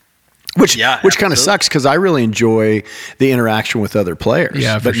 Which kind of sucks because I really enjoy the interaction with other players,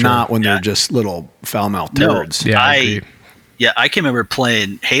 but not when they're just little foul-mouthed turds. I can remember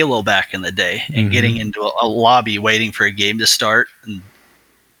playing Halo back in the day and getting into a lobby waiting for a game to start, and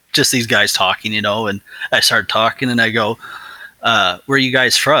just these guys talking, and I started talking, and I go, where are you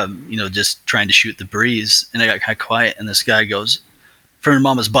guys from? Just trying to shoot the breeze. And I got kind of quiet, and this guy goes, from your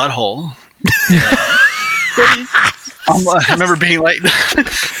mama's butthole. I remember being like,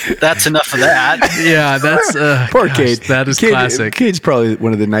 that's enough of that. Yeah, that's poor Cade. That is classic. Cade's probably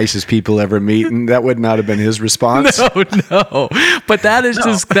one of the nicest people ever meet, and that would not have been his response. No. But that is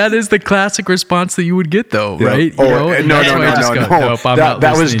that is the classic response that you would get, though, right? No.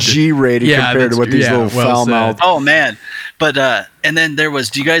 That was G-rated compared to what these little foul-mouthed. Oh man, but and then there was.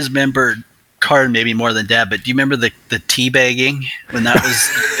 Do you guys remember? Card maybe more than Dad, but do you remember the teabagging when that was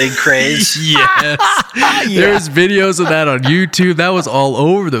a big craze? Yes. There's videos of that on YouTube. That was all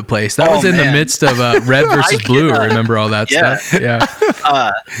over the place. That was in the midst of Red versus Blue. Remember all that stuff? Yeah.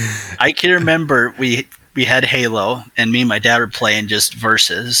 I can remember we had Halo, and me and my dad were playing just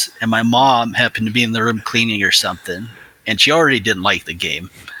versus, and my mom happened to be in the room cleaning or something, and she already didn't like the game.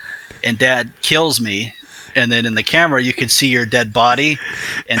 And Dad kills me. And then in the camera, you could see your dead body.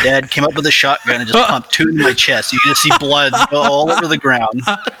 And Dad came up with a shotgun and just pumped 2 in my chest. You can just see blood go all over the ground,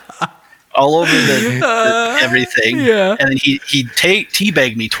 all over the everything. Yeah. And then he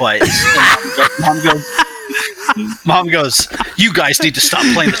teabagged me twice. And Mom goes, you guys need to stop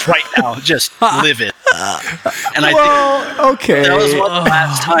playing this right now. Just live it. And I think that was one of the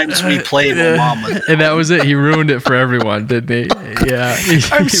last times we played when Mom was there. And that was it. He ruined it for everyone, didn't he? Yeah.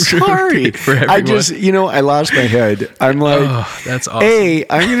 I'm sorry. For everyone. I just, I lost my head. I'm like, that's awesome. Hey,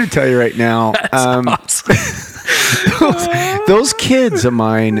 I'm going to tell you right now. That's awesome. Those kids of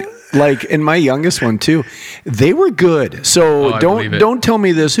mine, like, and my youngest one too, they were good. So I believe it. don't tell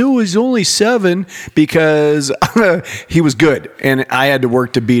me this. Oh, he's only 7 because he was good and I had to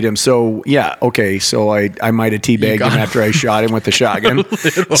work to beat him. So yeah, okay. So I might have teabagged him after I shot him with the shotgun.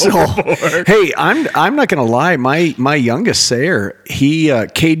 So hey, I'm not gonna lie. My youngest Sayer,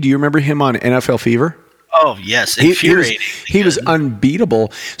 Cade, do you remember him on NFL Fever? Oh yes, infuriating. He was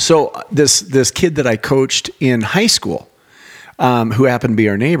unbeatable. So this kid that I coached in high school, who happened to be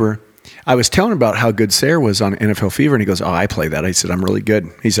our neighbor, I was telling him about how good Sayer was on NFL Fever, and he goes, "Oh, I play that." I said, "I'm really good."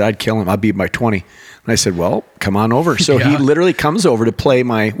 He said, "I'd kill him. I'd beat him by 20." And I said, "Well, come on over." So he literally comes over to play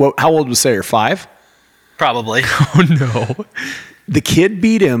how old was Sayer? 5? Probably. Oh no. The kid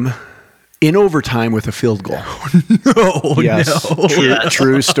beat him in overtime with a field goal. No, Yes, no.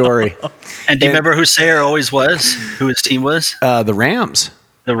 true story. And do you remember who Sayer always was? Who his team was? The Rams.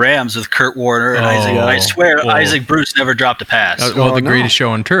 The Rams with Kurt Warner and Isaac. yeah. I swear, Whoa. Isaac Bruce never dropped a pass. Well, the no. greatest show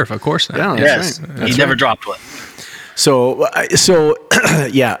on turf, of course. Not. Yeah, yes, that's he never dropped one. So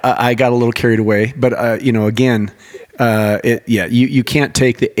yeah, I got a little carried away, but again, you can't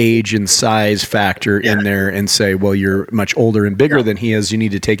take the age and size factor in there and say, well, you're much older and bigger than he is. You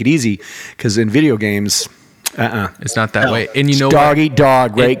need to take it easy because in video games, It's not that way. And you know dog what? eat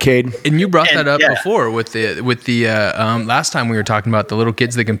dog, right, Cade? And you brought that up yeah. before with the last time we were talking about the little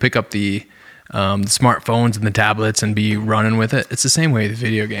kids that can pick up the smartphones and the tablets and be running with it. It's the same way with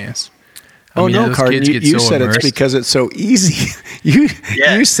video games. I mean, no, those Carden, kids you get so said immersed. it's because it's so easy. You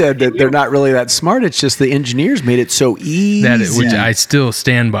said that they're not really that smart. It's just the engineers made it so easy. which I still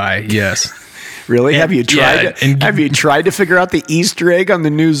stand by. Yes. Really? Have you tried? yeah, and- have you tried to figure out the Easter egg on the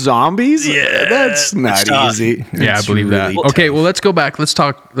new zombies? Yeah, that's not tough. easy. Yeah, I It's believe that. really Okay, tough. well, let's go back. Let's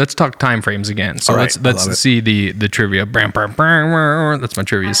talk time frames again. So All right, I let's love it. see the trivia. That's my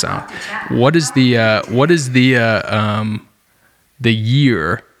trivia sound. What is the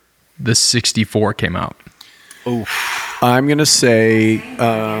year the 64 came out? I'm gonna say.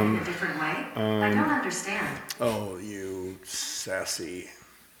 a different way? I don't understand. Oh, you sassy.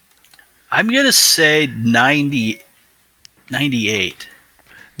 I'm gonna say 98. 98.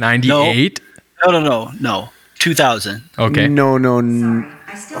 No. 2000. Okay. No. Sorry,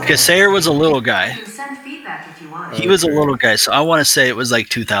 I still Because Sayer was a little guy. You can send feedback if you want. He was a little guy, so I want to say it was like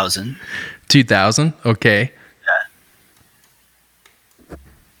 2000. 2000. Okay.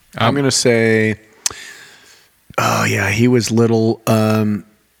 I'm gonna say. Oh yeah, he was little. I'm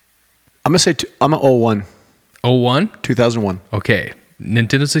gonna say. I'm a 01. 01. 2001. Okay.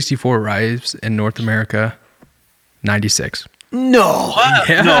 Nintendo 64 arrives in North America 96. No.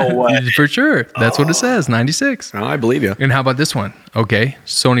 Yeah, No way. for sure. That's what it says, 96. I believe you. And how about this one? Okay,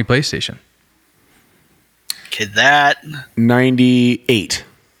 Sony PlayStation. Okay, that 98.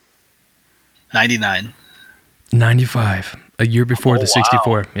 99. 95, a year before the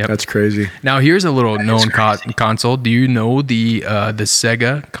 64. Yep. That's crazy. Now here's a little known console. Do you know the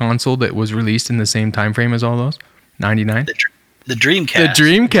Sega console that was released in the same time frame as all those? 99. The Dreamcast. The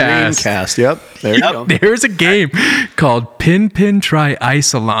Dreamcast. Dreamcast. Yep. There you go. There's a game called Pin Try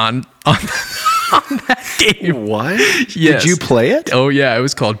Isolon on that game. What? Yes. Did you play it? Oh yeah, it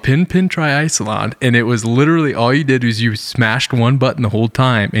was called Pin Try Isolon, and it was literally all you did was you smashed one button the whole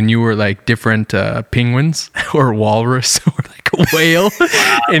time, and you were like different penguins or walrus or like a whale,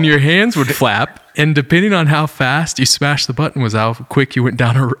 and your hands would flap, and depending on how fast you smashed the button was how quick you went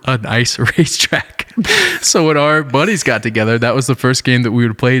down an ice racetrack. So when our buddies got together, that was the first game that we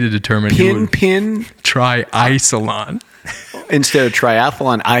would play to determine who would Pin try Isolon. instead of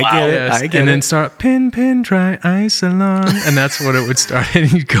triathlon. I get it. Yes, I get and it. then start Try Isolon, and that's what it would start,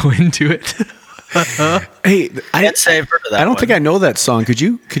 and you'd go into it. Hey, Can't say I've heard of that I don't one. think I know that song. Could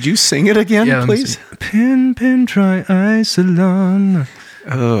you sing it again, Let me please? see. Try Isolon.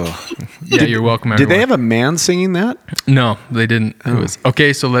 Oh, Yeah, you're welcome. did they everyone. have a man singing that? No, they didn't. It was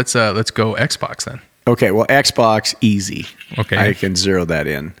okay. So let's go Xbox then. Okay, well, Xbox, easy. Okay. I can zero that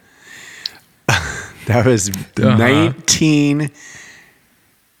in. That was Uh-huh.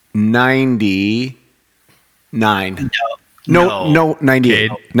 1999. No, 98.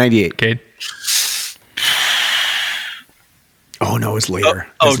 Cade. 98. Cade. Oh, no, it was later.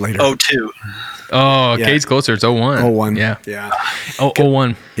 It was later. 02. Oh, Yeah. Cade's closer. It's 01. 01. Yeah. Yeah. Oh,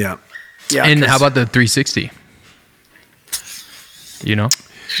 01. Yeah. Yeah. And 'cause how about the 360? You know?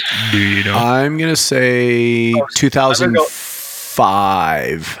 Do you know? I'm going to say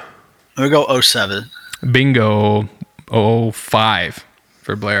 2005. I'm going to go 07. Bingo. 05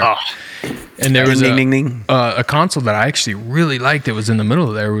 for Blair. Oh. And there was Ding, ding, ding. a console that I actually really liked. It was in the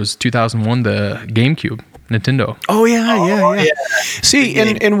middle. There was 2001, the GameCube. Nintendo. Oh yeah. yeah. See,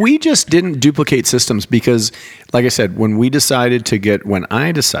 and we just didn't duplicate systems because, like I said, when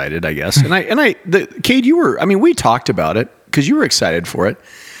I decided, I guess, Cade, we talked about it because you were excited for it.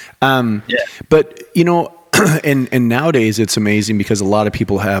 But and nowadays it's amazing because a lot of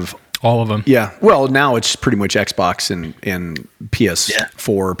people have all of them. Yeah. Well, now it's pretty much Xbox and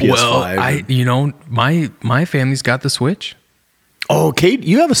PS4, PS5. Well, my family's got the Switch. Oh, Cade,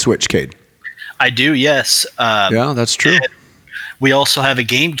 you have a Switch, Cade. I do, yes. Yeah, that's true. We also have a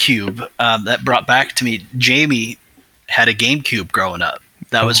GameCube that brought back to me. Jamie had a GameCube growing up.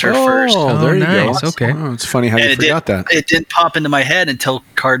 That was her first. Oh, there you nice. go. Okay. Oh, it's funny how you forgot that. It didn't pop into my head until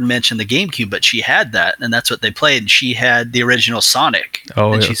Card mentioned the GameCube, but she had that, and that's what they played. She had the original Sonic.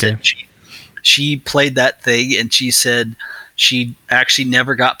 Oh, and she okay. said she played that thing, and she said she actually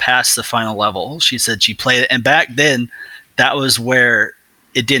never got past the final level. She said she played it, and back then, that was where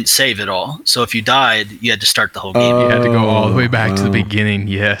it didn't save it all. So if you died, you had to start the whole game. You had to go all the way back to the beginning.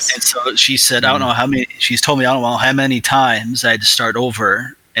 Yes. And so she said, I don't know how many. She's told me I don't know how many times I had to start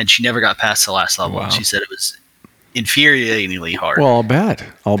over, and she never got past the last level. Wow. She said it was infuriatingly hard. Well,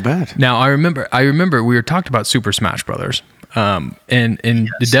 I'll bet. Now I remember we were talked about Super Smash Brothers. And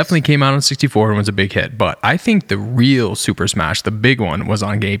it definitely came out on 64 and was a big hit. But I think the real Super Smash, the big one, was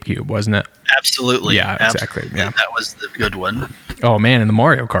on GameCube, wasn't it? Absolutely. Yeah, exactly. Absolutely. Yeah. That was the good one. Oh man, and the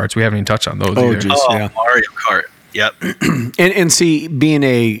Mario Karts, we haven't even touched on those either. Geez. Oh, Yeah. Mario Kart. Yep. And see, being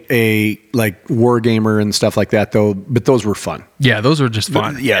a like war gamer and stuff like that, though, but those were fun. Yeah, those were just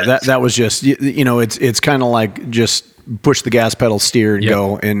fun. Yeah, that was just it's kind of like just push the gas pedal, steer, and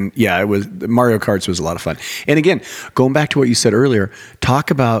go. And yeah, it was Mario Karts was a lot of fun. And again, going back to what you said earlier,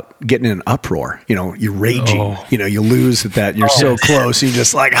 talk about getting in an uproar. You're raging. Oh. You lose at that. You're so close. You're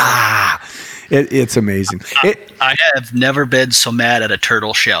just like It's amazing. I have never been so mad at a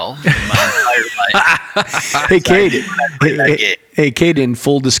turtle shell in my entire life. Hey, Cade. that game. Hey, Cade. In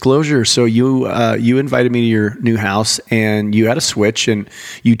full disclosure, so you invited me to your new house, and you had a Switch, and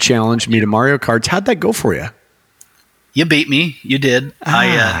you challenged me to Mario Kart. How'd that go for you? You beat me. You did.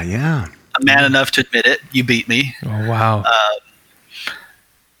 Yeah. I'm man enough to admit it. You beat me. Oh wow.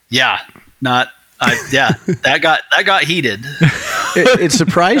 Yeah. That got heated. It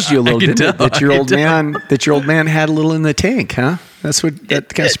surprised you a little, can didn't it? tell, That your old man had a little in the tank, huh? That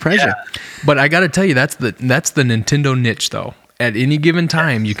kind of surprised you. But I got to tell you, that's the Nintendo niche, though. At any given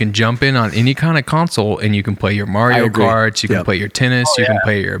time, you can jump in on any kind of console and you can play your Mario Karts, you can play your tennis, you can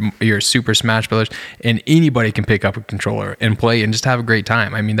play your Super Smash Brothers, and anybody can pick up a controller and play and just have a great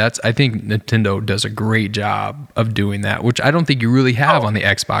time. I mean, I think Nintendo does a great job of doing that, which I don't think you really have on the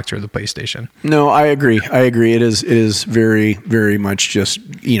Xbox or the PlayStation. No, I agree. It is very, very much just,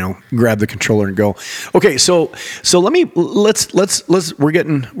 grab the controller and go. Okay, so let's we're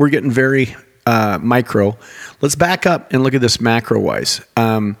getting very micro. Let's back up and look at this macro wise.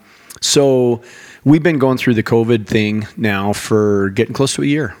 So we've been going through the COVID thing now for getting close to a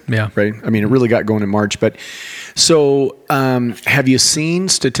year. Yeah. Right. I mean, it really got going in March, but so have you seen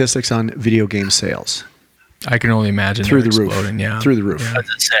statistics on video game sales? I can only imagine Through the roof. Yeah. Through the roof. I was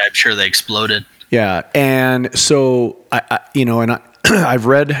gonna say, I'm sure they exploded. Yeah. And so I've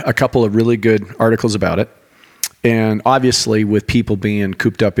read a couple of really good articles about it. And obviously, with people being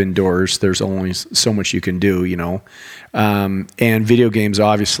cooped up indoors, there's only so much you can do, and video games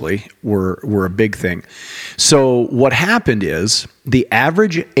obviously were a big thing. So what happened is the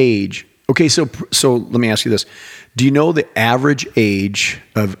average age. Okay, so let me ask you this: do you know the average age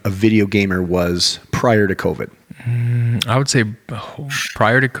of a video gamer was prior to COVID? I would say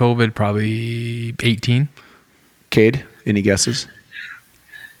prior to COVID, probably 18. Cade, any guesses?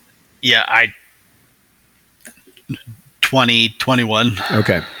 Yeah, 20, 21.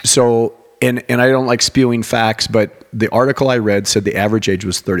 Okay. So, and I don't like spewing facts, but the article I read said the average age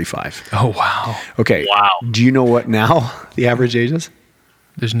was 35. Oh, wow. Okay. Wow. Do you know what now the average age is?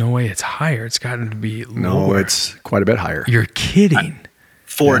 There's no way it's higher. It's got to be lower. No, it's quite a bit higher. You're kidding.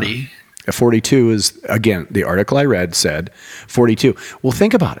 40. 42 is, again, the article I read said 42. Well,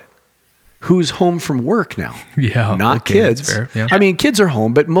 think about it. Who's home from work now? Yeah. Not okay, kids. that's fair. Yeah. I mean, kids are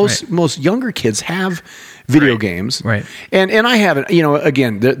home, but most younger kids have video games. Right. And I haven't,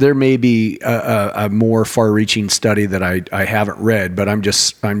 again, there may be a more far-reaching study that I haven't read, but I'm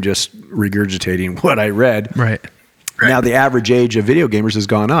just regurgitating what I read. Right. Now the average age of video gamers has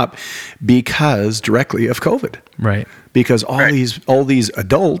gone up because directly of COVID. Right. Because all these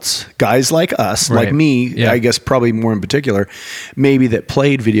adults, guys like us, Right. like me, Yeah. I guess probably more in particular, maybe that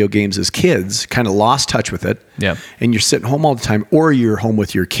played video games as kids, kind of lost touch with it. Yeah. And you're sitting home all the time, or you're home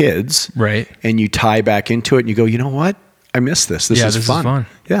with your kids. Right. And you tie back into it and you go, you know what? I miss this. This is fun.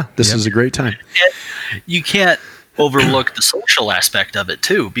 Yeah, this is a great time. you can't overlook the social aspect of it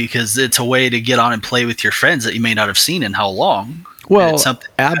too, because it's a way to get on and play with your friends that you may not have seen in how long. Well, And it's something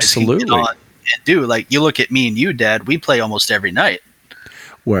you guys can get absolutely. on and do. Like, you look at me and you, Dad, we play almost every night.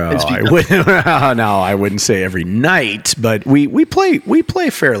 Well, It's I because- wouldn't, no, I wouldn't say every night, but we play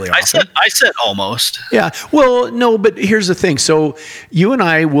fairly often. I said almost. Yeah. Well, no, but here's the thing. So you and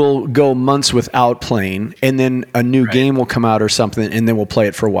I will go months without playing, and then a new game will come out or something, and then we'll play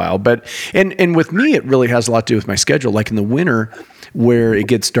it for a while. But and with me, it really has a lot to do with my schedule. Like in the winter, where it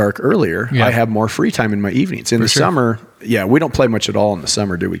gets dark earlier, Yeah. I have more free time in my evenings. In the sure. summer, yeah, we don't play much at all in the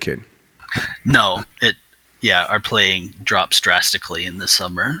summer, do we, kid? No, our playing drops drastically in the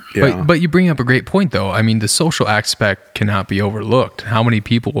summer. Yeah. But you bring up a great point, though. I mean, the social aspect cannot be overlooked. How many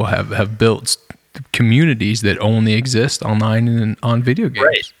people have built communities that only exist online and on video games?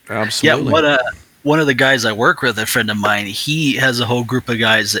 Right. Absolutely. Yeah, one of the guys I work with, a friend of mine, he has a whole group of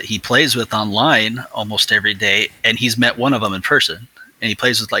guys that he plays with online almost every day, and he's met one of them in person. And he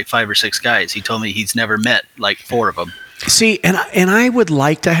plays with like 5 or 6 guys. He told me he's never met like 4 of them. See, and I would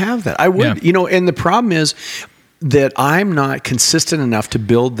like to have that. I would, Yeah. and the problem is that I'm not consistent enough to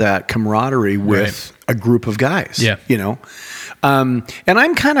build that camaraderie with a group of guys. Yeah. And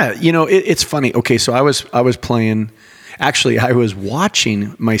I'm kind of, it's funny. Okay, so I was playing. Actually, I was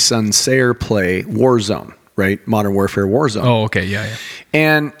watching my son Sayer play Warzone, right? Modern Warfare Warzone. Oh, okay. Yeah.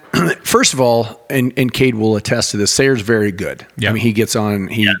 And first of all, and Cade will attest to this, Sayer's very good. Yeah. I mean, he gets on,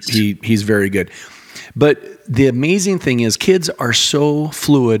 Yes. he's very good. But the amazing thing is kids are so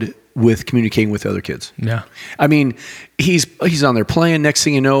fluid with communicating with other kids. Yeah. I mean, he's on there playing. Next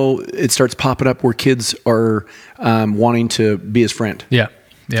thing you know, it starts popping up where kids are wanting to be his friend. Yeah.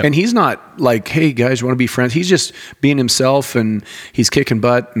 Yeah. And he's not like, hey, guys, you want to be friends? He's just being himself, and he's kicking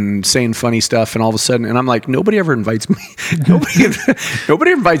butt and saying funny stuff. And all of a sudden, and I'm like, nobody ever invites me.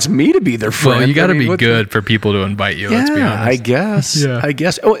 nobody invites me to be their friend. Well, you got to I mean, be what the- good for people to invite you. Yeah, Let's be honest. I guess. Yeah. I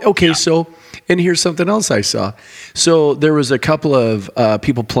guess. Oh, okay. So, and here's something else I saw. So there was a couple of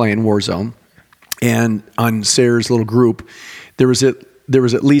people playing Warzone, and on Sayer's little group, there was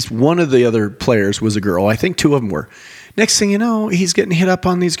at least one of the other players was a girl. I think 2 of them were. Next thing you know, he's getting hit up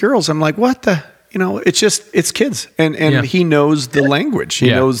on these girls. I'm like, what the? It's kids, and Yeah. he knows the language. He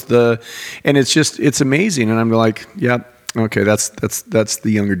Yeah. knows and it's amazing. And I'm like, yeah, okay, that's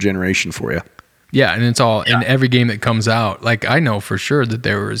the younger generation for you. Yeah, and it's all in every game that comes out. Like, I know for sure that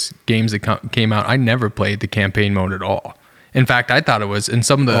there was games that came out. I never played the campaign mode at all. In fact, I thought it was in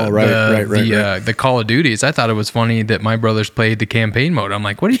some of the the Call of Duties. I thought it was funny that my brothers played the campaign mode. I'm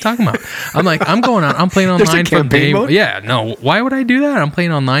like, what are you talking about? I'm like, I'm playing There's a online from campaign day. mode? Yeah, no, why would I do that? I'm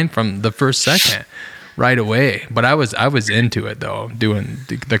playing online from the first second, right away. But I was into it though, doing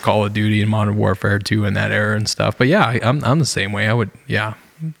the Call of Duty and Modern Warfare 2 in that era and stuff. But yeah, I'm the same way. I would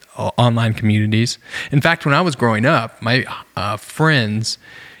online communities. In fact, when I was growing up, my friends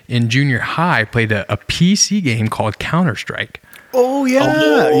in junior high played a PC game called Counter-Strike. Oh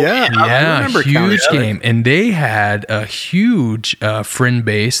yeah, yeah. I remember huge Counter-Strike. game. And they had a huge friend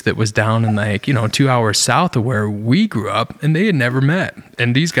base that was down in 2 hours south of where we grew up, and they had never met.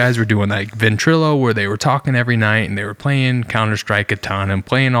 And these guys were doing like Ventrilo, where they were talking every night, and they were playing Counter-Strike a ton and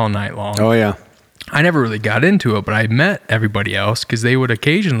playing all night long. Oh yeah. I never really got into it, but I met everybody else because they would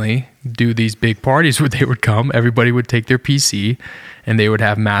occasionally do these big parties where they would come. Everybody would take their PC, and they would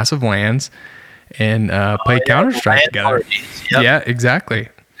have massive LANs and play Counter-Strike LAN together. parties. Yep. Yeah, exactly.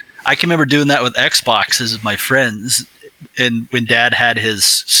 I can remember doing that with Xboxes with my friends. And when Dad had his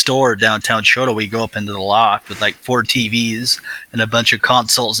store downtown Choto, we go up into the loft with like 4 TVs and a bunch of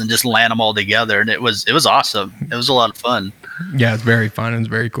consoles and just LAN them all together. And it was awesome. It was a lot of fun. Yeah, it's very fun. It's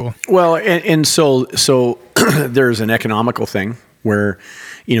very cool. Well, and so there's an economical thing where,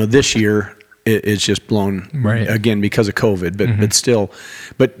 this year it's just blown Right. again because of COVID, but still,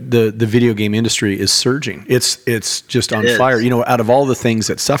 the video game industry is surging. It's just on It is. fire. Out of all the things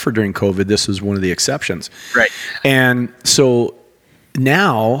that suffered during COVID, this is one of the exceptions. Right. And so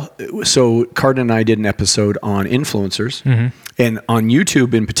now, Cardin and I did an episode on influencers, and on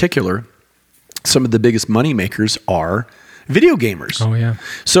YouTube in particular, some of the biggest money makers are video gamers. Oh, yeah.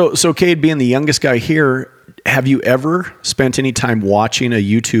 So Cade, being the youngest guy here, have you ever spent any time watching a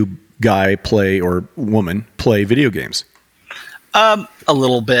YouTube guy play or woman play video games? A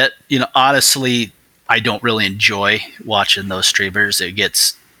little bit. Honestly, I don't really enjoy watching those streamers. It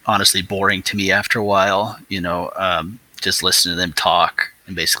gets honestly boring to me after a while, just listening to them talk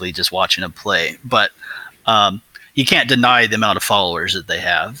and basically just watching them play. But you can't deny the amount of followers that they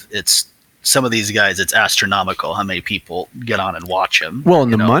have. It's some of these guys, it's astronomical how many people get on and watch them. Well,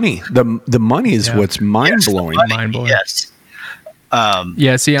 and the money, the money is what's mind blowing. Mind-blowing. Yes.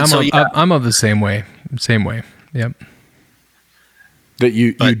 Yeah, see, So, yeah. I'm of the same way. Same way. Yep. That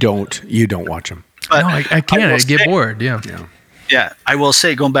you don't watch them. But No, I can't. I get bored. Yeah. Yeah, I will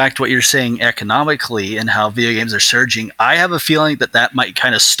say, going back to what you're saying economically and how video games are surging, I have a feeling that might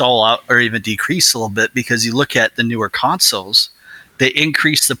kind of stall out or even decrease a little bit, because you look at the newer consoles, they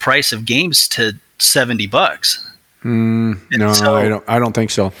increase the price of games to $70. No, so- I don't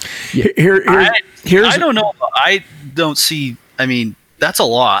think so. Here's I don't know. I don't see. I mean, that's a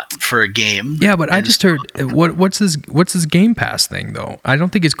lot for a game. Yeah, but I just heard what's this Game Pass thing though? I don't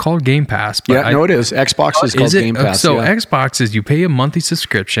think it's called Game Pass. But no, it is. Xbox is called is it? Game Pass. So yeah. Xbox is you pay a monthly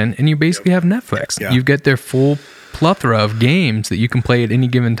subscription and you basically have Netflix. Yeah. You get their full plethora of games that you can play at any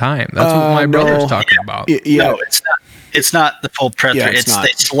given time. That's what my brother's talking about. Yeah, No, it's not. It's not the full plethora. Yeah, it's it's not.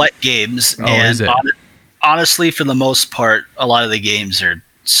 they select games, Oh, and is it? honestly, for the most part, a lot of the games are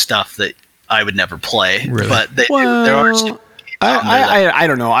stuff that I would never play. Really? But there are. Some games on there that- I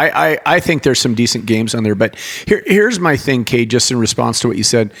don't know. I think there's some decent games on there, but here's my thing, Kate. Just in response to what you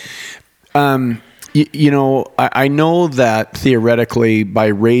said, I know that theoretically by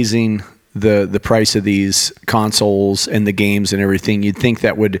raising the price of these consoles and the games and everything, you'd think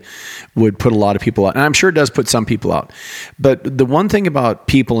that would put a lot of people out, and I'm sure it does put some people out. But the one thing about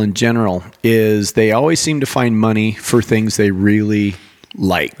people in general is they always seem to find money for things they really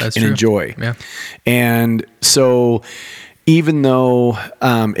like That's and true. enjoy. Yeah. And so even though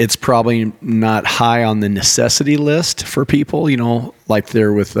it's probably not high on the necessity list for people, like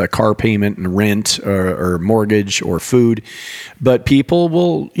they're with a car payment and rent or mortgage or food, but people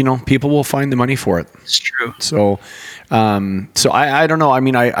will find the money for it. It's true. So, I don't know. I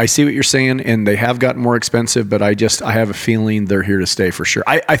mean, I see what you're saying, and they have gotten more expensive, but I have a feeling they're here to stay for sure.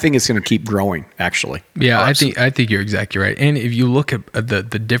 I think it's going to keep growing, actually. Yeah, I think you're exactly right. And if you look at the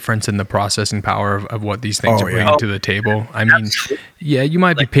difference in the processing power of what these things Oh, are yeah. bringing to the table, I mean, yeah, you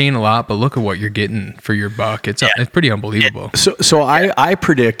might be paying a lot, but look at what you're getting for your buck. It's pretty unbelievable. So I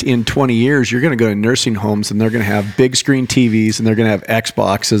predict in 20 years, you're going to go to nursing homes and they're going to have big screen TVs and they're going to have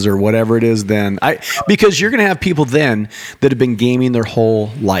Xboxes or whatever it is then. Because you're going to have people then that have been gaming their whole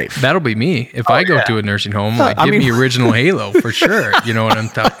life. That'll be me if I go to a nursing home. Like, give me original Halo for sure. You know what I'm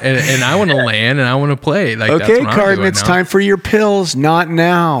talking? And I want to land and I want to play. Like, that's Okay, what I'm Carden, doing it's now. time for your pills. Not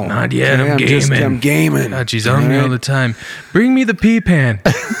now. Not yet. Okay, I'm gaming. gaming. She's on me all the time. Bring me the pee pan.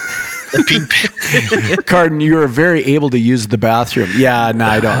 Carden, you are very able to use the bathroom. Yeah, no,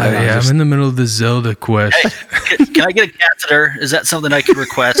 I don't. Yeah, I'm in the middle of the Zelda quest. Can I get a catheter? Is that something I could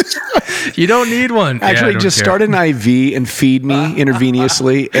request? You don't need one. Yeah, I Actually, don't just care. start an IV and feed me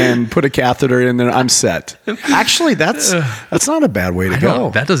intravenously and put a catheter in there. I'm set. Actually, that's not a bad way to go. No,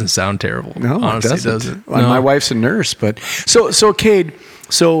 that doesn't sound terrible. No, honestly, it doesn't. No. My wife's a nurse, but so Cade.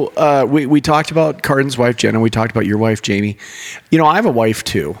 So we talked about Carden's wife Jenna. We talked about your wife Jamie. I have a wife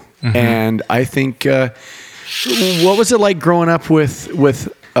too, and I think what was it like growing up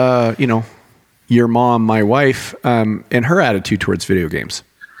with your mom, my wife, and her attitude towards video games?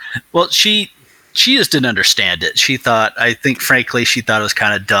 Well, she just didn't understand it. Frankly, she thought it was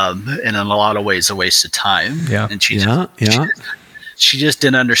kind of dumb and in a lot of ways a waste of time. Yeah. And she just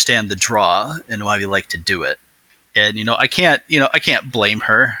didn't understand the draw and why we like to do it. And I can't blame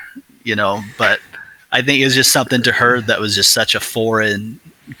her, but I think it was just something to her that was just such a foreign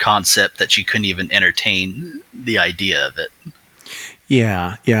concept that she couldn't even entertain the idea of it.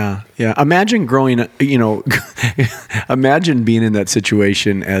 Yeah. Imagine growing up, imagine being in that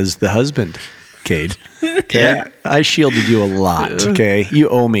situation as the husband, Cade. Okay. Yeah. I shielded you a lot. Okay. You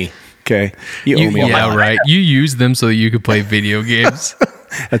owe me. Okay. You owe me a Yeah, lot. right. You use them so that you could play video games.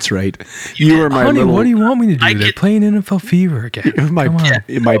 That's right. You were my Honey, little, what do you want me to do? I They're get- playing NFL Fever again. my, Come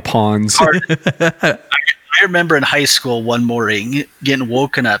on. my pawns. I remember in high school one morning getting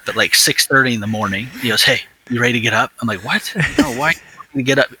woken up at like 6:30 in the morning. He goes, "Hey, you ready to get up?" I'm like, "What? No, why? You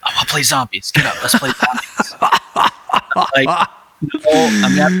get up? I'll play zombies. Get up. Let's play zombies." Like,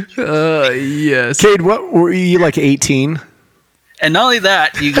 I'm not. Yes. Cade, what were you like 18? And not only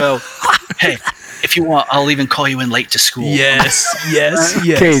that, you go, "Hey, if you want, I'll even call you in late to school." Yes.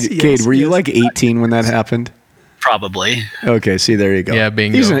 Cade, were you like 18 when that happened? Probably. Okay, see, there you go. Yeah,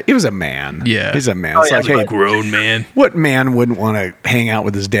 bingo. He was a man. Yeah. He's a man. Oh, It's yeah, like, but- hey, Grown man. what man wouldn't want to hang out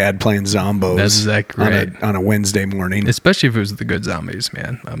with his dad playing Zombos That's exactly right. on a Wednesday morning? Especially if it was the good zombies,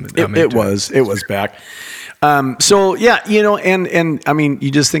 man. It was back. So yeah, and I mean,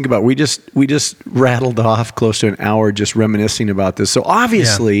 you just think about we just rattled off close to an hour just reminiscing about this. So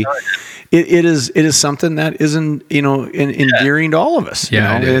obviously, it is something that isn't endearing to all of us.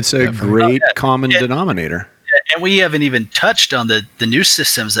 Yeah, it is, it's a definitely. great common denominator. And we haven't even touched on the new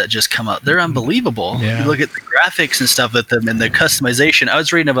systems that just come out. They're unbelievable. Yeah. You look at the graphics and stuff with them and the customization. I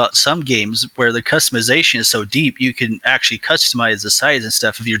was reading about some games where the customization is so deep, you can actually customize the size and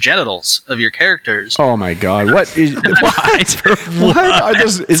stuff of your genitals of your characters. Oh my God! What is what? Are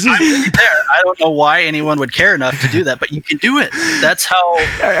those, is this, There, I don't know why anyone would care enough to do that, but you can do it. That's how.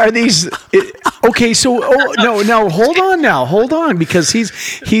 are these okay? So no, hold on, because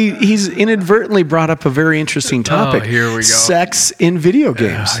he's inadvertently brought up a very interesting topic. here we go. Sex in video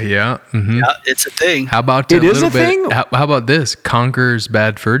games. Yeah. Mhm. Yeah, it's a thing. How about It a is little a bit? thing? How about this? Conker's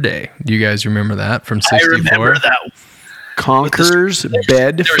Bad Fur Day. Do you guys remember that from I 64? remember that. Conquer's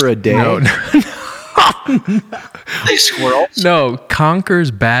bed for a day. No, They squirrels. no,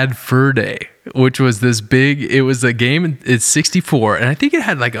 Conker's Bad Fur Day, which was this big. It was a game. It's 64, and I think it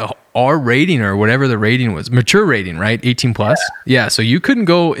had like a R rating or whatever the rating was, mature rating, right? 18 plus. Yeah. So you couldn't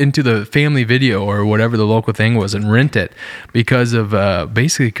go into the family video or whatever the local thing was and rent it because of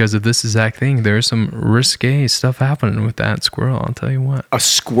basically because of this exact thing. There's some risque stuff happening with that squirrel. I'll tell you what. A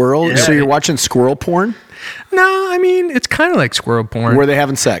squirrel. Yeah. So you're watching squirrel porn No, I mean it's kind of like squirrel porn. where they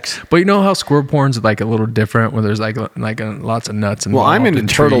having sex. But you know how squirrel porn's like a little different, where there's like lots of nuts and Well, I'm into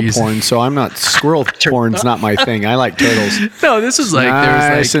turtle porn, so I'm not squirrel porn's not my thing. I like turtles. No, this was like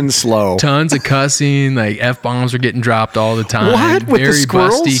Nice there's like and slow. tons of cussing, like F-bombs were getting dropped all the time. What? With the Very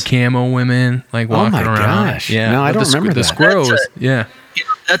squirrels? busty camo women like Oh walking my around. gosh. Yeah, No, I but don't remember the that. squirrel That's was yeah. You know,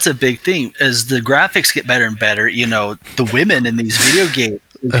 that's a big thing. As the graphics get better and better, you know, the women in these video games,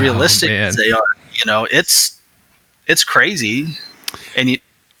 as realistic man. as they are, you know, it's crazy, and you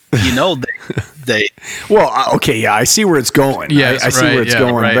know they Well, okay, yeah, I see where it's going. Yes, I see right, where it's yeah,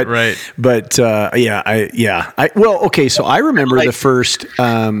 going. right, but right. But well, okay. So I remember the first.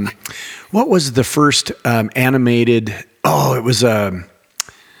 What was the first animated? Oh, it was about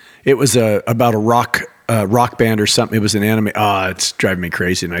a rock band or something. It was an anime. It's driving me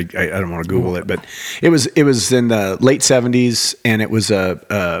crazy, and I don't want to Google it. But it was in the late 70s, and it was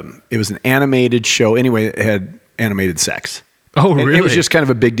an animated show. Anyway, it had animated sex. Oh, And really? It was just kind of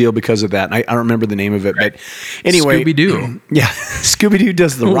a big deal because of that. And I don't remember the name of it, but anyway, Scooby-Doo. Yeah, Scooby Doo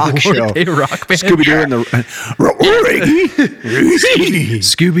does the rock Were show. they a rock band? Scooby Doo and the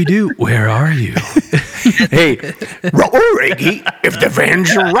Scooby Doo, where are you? hey, Reggie, if the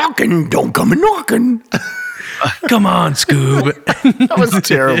vans are rocking, don't come a knocking. Come on, Scoob. That was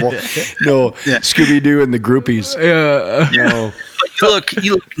terrible. No, Scooby Doo and the groupies. Yeah. But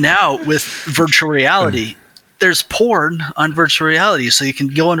you look now with virtual reality. There's porn on virtual reality, so you can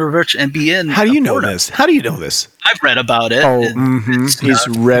go into virtual and be in. How do you a know porno. this? How do you know this? I've read about it. Oh, It's he's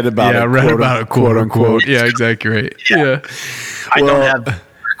not- read about Yeah, it. read about it, quote unquote. Yeah, exactly right. Yeah. I well- don't have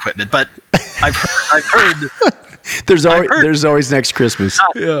equipment, but I've heard There's always heard- next Christmas.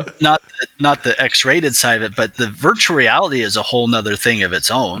 not the X-rated side of it, but the virtual reality is a whole nother thing of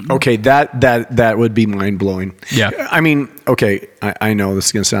its own. Okay, that would be mind blowing. Yeah. I mean, okay, I know this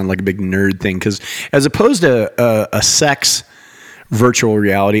is going to sound like a big nerd thing because as opposed to a sex virtual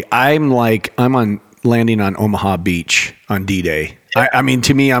reality, I'm on landing on Omaha Beach on D-Day. I mean,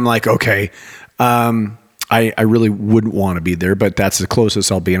 to me, I'm like, okay, I really wouldn't want to be there, but that's the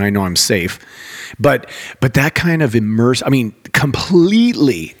closest I'll be, and I know I'm safe. But that kind of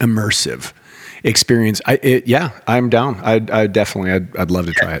completely immersive experience. I'm down. I'd love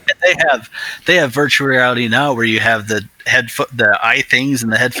to try it. And they have virtual reality now where you have the eye things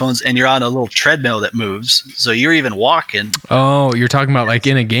and the headphones, and you're on a little treadmill that moves, so you're even walking. Oh, you're talking about like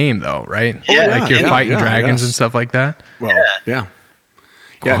in a game though, right? Yeah, like you're yeah, fighting yeah, dragons yes. and stuff like that. Well, yeah.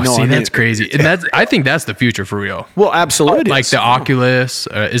 Yeah, Oh, no, see, I mean, that's crazy. And I think that's the future for real. Well, absolutely. Like the Oculus,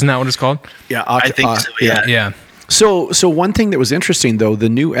 isn't that what it's called? Yeah, I think so. Yeah. Yeah. So one thing that was interesting though, the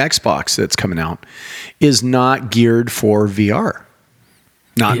new Xbox that's coming out is not geared for VR.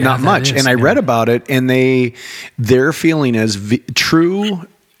 Not Yeah, that much. is, And I read about it, and their feeling is true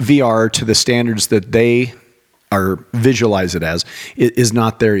VR to the standards that they are visualize it as is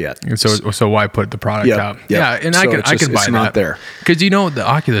not there yet. And so why put the product Yep, out? yep. Yeah, and So I it's could just- buy it's that. not there. Because the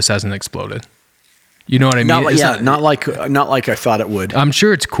Oculus hasn't exploded. You know what I mean? Not like, It's not like I thought it would. I'm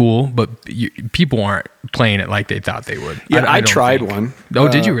sure it's cool, but people aren't playing it like they thought they would. Yeah, I don't tried think. one. Oh,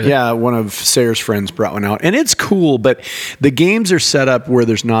 did you really? Yeah, one of Sayre's friends brought one out, and it's cool. But the games are set up where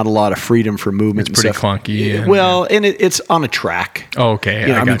there's not a lot of freedom for movement. It's and pretty stuff. clunky, and- Well, and it's on a track. Oh, okay. You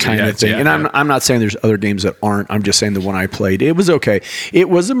know, I I mean, got you. kind Yeah, of thing. yeah, And yeah. I'm not saying there's other games that aren't. I'm just saying the one I played, it was okay. It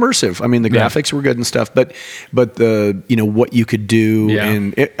was immersive. I mean, the Yeah. graphics were good and stuff, but the what you could do Yeah.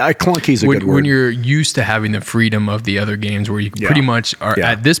 and clunky is a good word. When you're used to having the freedom of the other games where you can Yeah. pretty much are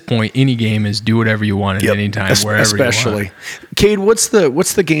Yeah. at this point, any game is do whatever you want want at any time, wherever especially. you want. Cade, what's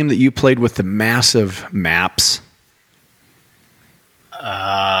the game that you played with the massive maps?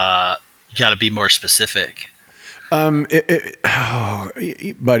 You got to be more specific. Buddy,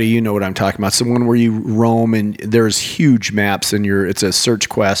 you know what I'm talking about. It's the one where you roam and there's huge maps and it's a search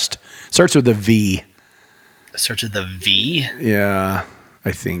quest. Starts with a V. Search of the V. Yeah,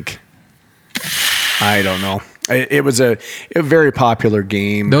 I think. I don't know. It was a very popular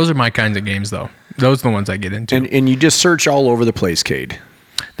game. Those are my kinds of games, though. Those are the ones I get into. And you just search all over the place, Cade.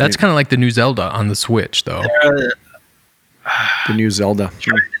 That's kind of like the new Zelda on the Switch, though. The new Zelda.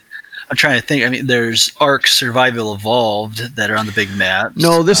 I'm trying to think. I mean, there's Ark Survival Evolved that are on the big maps.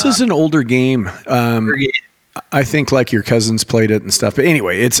 No, this is an older game. I think like your cousins played it and stuff. But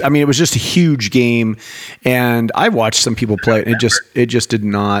anyway, it was just a huge game, and I watched some people play it, and it just did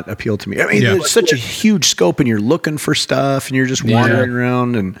not appeal to me. I mean, it's such a huge scope, and you're looking for stuff, and you're just wandering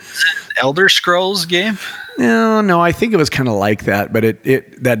around. And Elder Scrolls game. No, I think it was kind of like that, but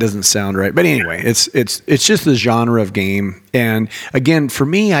it that doesn't sound right. But anyway, it's just the genre of game. And again, for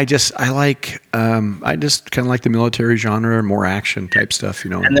me, I just kind of like the military genre, more action type stuff,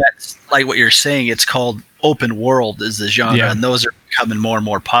 And that's like what you're saying. It's called open world is the genre, and those are becoming more and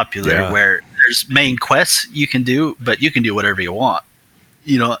more popular. Where there's main quests you can do, but you can do whatever you want.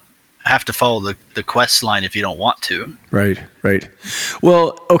 You don't have to follow the quest line if you don't want to. Right.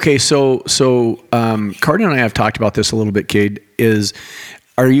 Well, okay, so Carden and I have talked about this a little bit, Cade.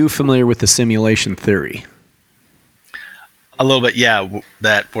 Are you familiar with the simulation theory? A little bit, yeah.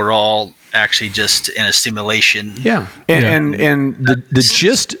 That we're all actually just in a simulation. Yeah, and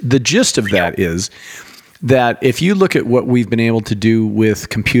the gist of that is that if you look at what we've been able to do with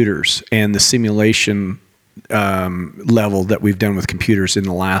computers and the simulation level that we've done with computers in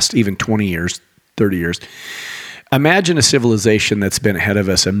the last even 20 years, 30 years, imagine a civilization that's been ahead of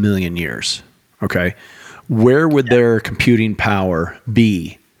us 1 million years. Okay, where would their computing power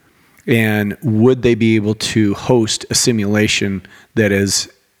be? And would they be able to host a simulation that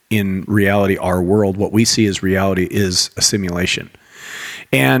is in reality our world? What we see as reality is a simulation.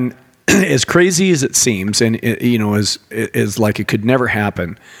 And as crazy as it seems, and as like it could never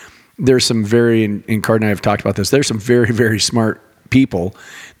happen, there's some and Card and I have talked about this, there's some very, very smart people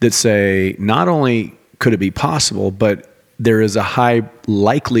that say not only could it be possible, but there is a high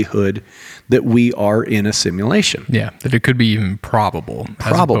likelihood that we are in a simulation. Yeah, that it could be even probable.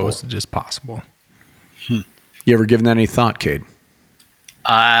 As opposed to just possible. You ever given that any thought, Cade?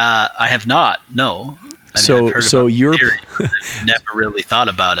 I have not, no. I've never really thought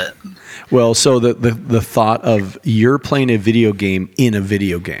about it. Well, so the thought of you're playing a video game in a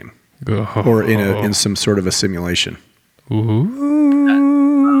video game, or in some sort of a simulation.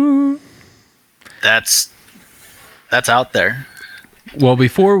 Ooh. That's out there. Well,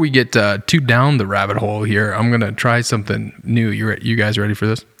 before we get too down the rabbit hole here, I'm gonna try something new. You guys ready for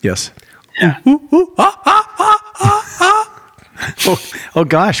this? Yes. Yeah. Oh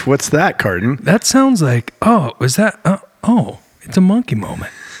gosh, what's that, Carden? That sounds like it's a monkey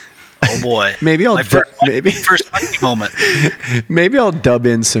moment. Oh boy. Maybe I'll first monkey moment. Maybe I'll dub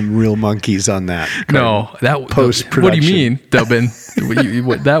in some real monkeys on that. Carden. No, that post-production. What do you mean dub in?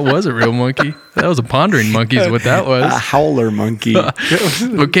 That was a real monkey. That was a pondering monkey. Is what that was. A howler monkey.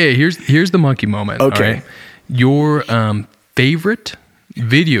 Okay, here's the monkey moment. Okay, all right? Your favorite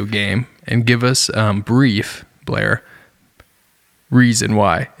video game, and give us brief, Blair. Reason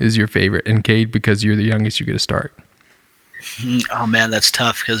why is your favorite, and Cade, because you're the youngest, you get to start. Oh man, that's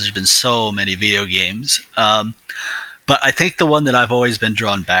tough because there's been so many video games. But I think the one that I've always been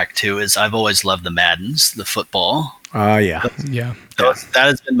drawn back to is I've always loved the Maddens, the football. Yeah. That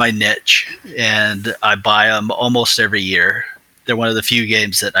has been my niche, and I buy them almost every year. They're one of the few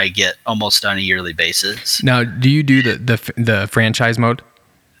games that I get almost on a yearly basis. Now, do you do the franchise mode?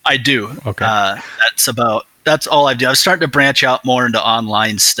 I do. Okay. That's all I do. I'm starting to branch out more into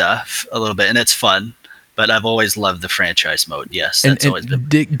online stuff a little bit, and it's fun. But I've always loved the franchise mode. Yes, that's always been.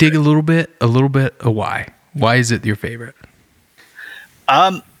 Dig a little bit of why. Why is it your favorite?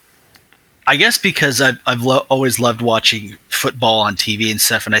 I guess because I've always loved watching football on TV and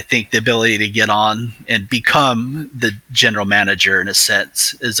stuff, and I think the ability to get on and become the general manager in a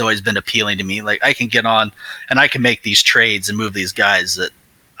sense has always been appealing to me. Like I can get on and I can make these trades and move these guys that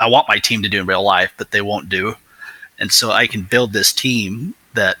I want my team to do in real life, but they won't do. And so I can build this team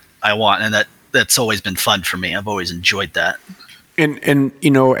that I want, and that's always been fun for me. I've always enjoyed that. And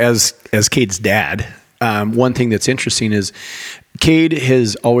as Cade's dad, one thing that's interesting is Cade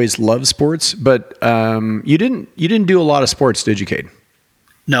has always loved sports, but you didn't do a lot of sports, did you, Cade?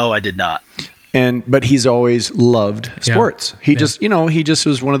 No, I did not. but he's always loved sports. He just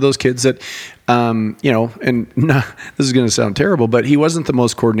was one of those kids that, and this is going to sound terrible, but he wasn't the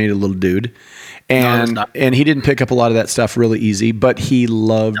most coordinated little dude. And he didn't pick up a lot of that stuff really easy, but he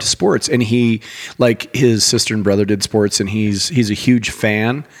loved sports, and he, like his sister and brother, did sports, and he's a huge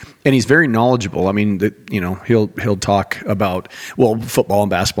fan, and he's very knowledgeable. I mean, he'll talk about football and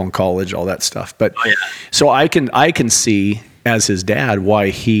basketball in college, all that stuff. But so I can see as his dad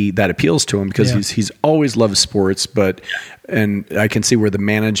why that appeals to him, because he's always loved sports, and I can see where the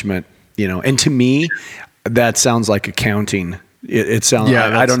management, and to me that sounds like accounting. It sounds.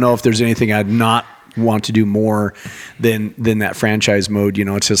 I don't know if there's anything I'd not want to do more than that franchise mode.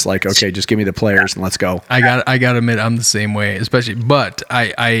 It's just like, okay, just give me the players and let's go. I got to admit, I'm the same way, especially. But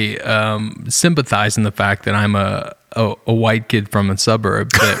I sympathize in the fact that I'm a white kid from a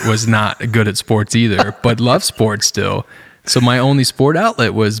suburb that was not good at sports either, but loved sports still. So my only sport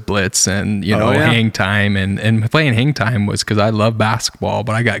outlet was Blitz and hang time, and playing hang time was because I love basketball,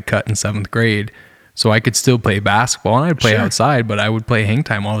 but I got cut in 7th grade. So I could still play basketball, and I'd play outside, but I would play hang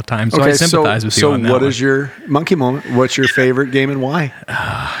time all the time. So I sympathize with you on that. So what is your monkey moment? What's your favorite game and why?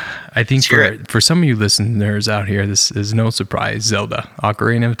 I think for some of you listeners out here, this is no surprise. Zelda,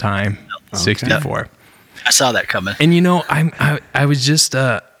 Ocarina of Time, 64. I saw that coming. And I was just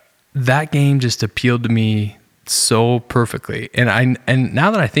that game just appealed to me so perfectly. And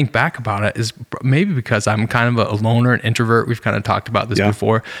now that I think back about it, is maybe because I'm kind of a loner and introvert. We've kind of talked about this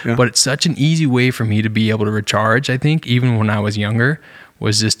before, but it's such an easy way for me to be able to recharge. I think even when I was younger,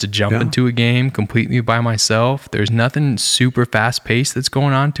 was just to jump into a game completely by myself. There's nothing super fast paced that's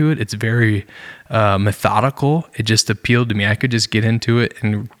going on to it. It's very methodical. It just appealed to me. I could just get into it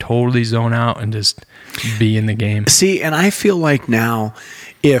and totally zone out and just be in the game. See, and I feel like now,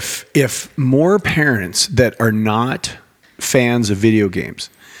 if more parents that are not fans of video games,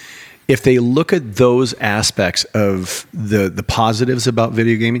 if they look at those aspects of the positives about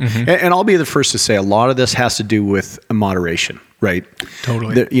video gaming, and I'll be the first to say a lot of this has to do with moderation, right?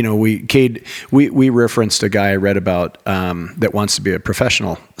 Totally. We referenced a guy I read about that wants to be a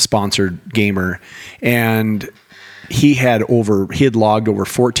professional sponsored gamer, and he had logged over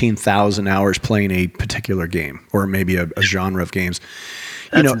 14,000 hours playing a particular game, or maybe a genre of games.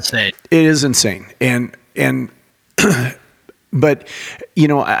 That's insane. It is insane. And but,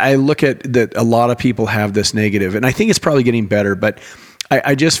 I look at that a lot of people have this negative, and I think it's probably getting better, but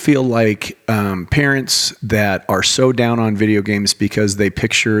I just feel like parents that are so down on video games because they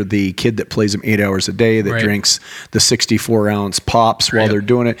picture the kid that plays them 8 hours a day, that drinks the 64-ounce pops while they're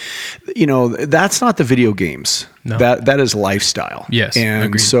doing it, that's not the video games. No. That is lifestyle. Yes. And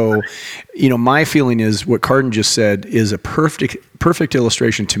agreed. So, my feeling is what Cardin just said is a perfect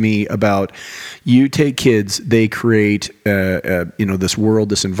illustration to me about you take kids, they create, this world,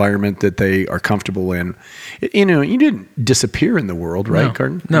 this environment that they are comfortable in. You didn't disappear in the world, right,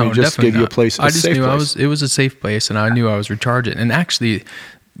 Cardin? No, we just definitely gave you a place. I just knew it was a safe place, and I knew I was recharging. And actually,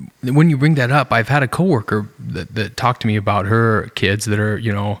 when you bring that up, I've had a coworker that talked to me about her kids that are,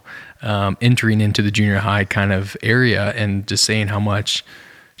 entering into the junior high kind of area, and just saying how much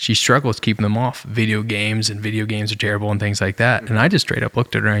she struggles keeping them off video games, and video games are terrible and things like that. And I just straight up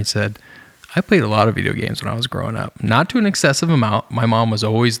looked at her and said, I played a lot of video games when I was growing up, not to an excessive amount. My mom was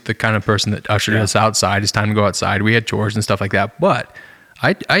always the kind of person that ushered us outside. It's time to go outside. We had chores and stuff like that. But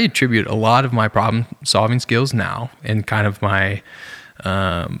I attribute a lot of my problem solving skills now, and kind of my,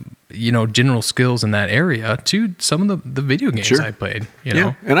 general skills in that area, to some of the video games I played,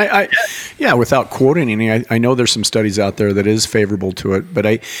 know? And I without quoting any, I know there's some studies out there that is favorable to it, but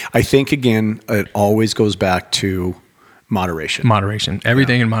I think, again, it always goes back to moderation.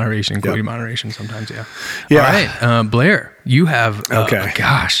 Everything in moderation, including moderation sometimes. All right. Blair, you have,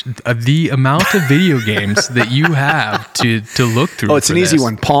 the amount of video games that you have to look through. Oh, it's an easy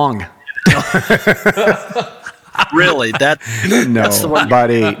one. Pong. Really? That's the one.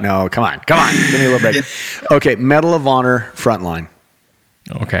 Buddy. No, come on. Give me a little break. Okay. Medal of Honor Frontline.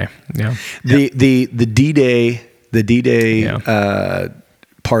 Okay. Yeah. The D-Day,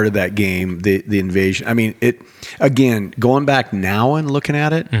 part of that game, the invasion. I mean, it, again, going back now and looking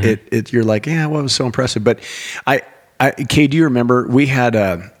at it, you're like, what was so impressive? But Kay, do you remember we had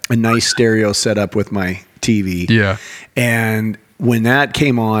a nice stereo set up with my TV? Yeah. And when that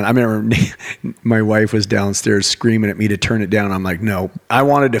came on, I remember my wife was downstairs screaming at me to turn it down. I'm like, no, I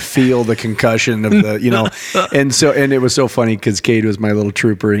wanted to feel the concussion of the, and it was so funny because Cade was my little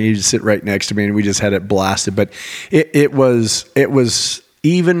trooper, and he just sit right next to me, and we just had it blasted. But it was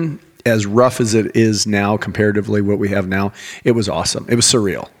even as rough as it is now, comparatively what we have now, it was awesome. It was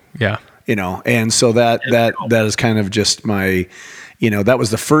surreal. Yeah. And so that is kind of just my, that was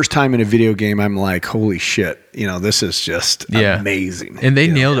the first time in a video game I'm like, holy shit, this is just amazing. And they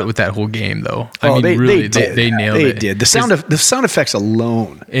nailed it with that whole game, though. They nailed it. They did. The sound effects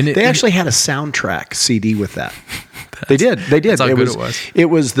alone. They actually had a soundtrack CD with that. They did. That's how good it was. It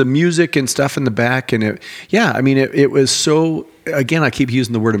was the music and stuff in the back, and it was so. Again, I keep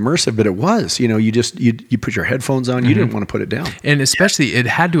using the word immersive, but it was. You put your headphones on. You didn't want to put it down. And especially, it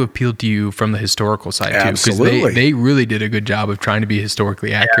had to appeal to you from the historical side too, Absolutely. because they really did a good job of trying to be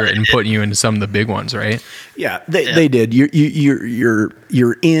historically accurate and putting you into some of the big ones, right? Yeah, they did.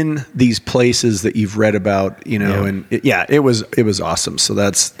 You're in these places that you've read about, and it was awesome. So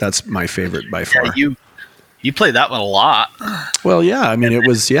that's my favorite by far. You played that one a lot. Well, yeah. I mean, it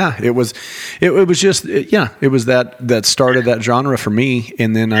was just that started that genre for me,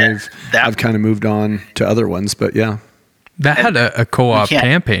 and then I've kind of moved on to other ones, but yeah. That had a co-op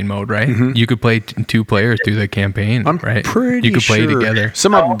campaign mode, right? Mm-hmm. You could play 2 players through the campaign, I'm right? pretty You could play sure. together.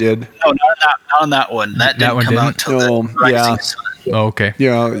 Some of them did. No, not on that one. That didn't come out till the Rising Sun. Oh, okay.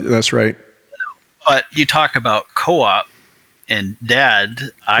 Yeah, that's right. But you talk about co-op and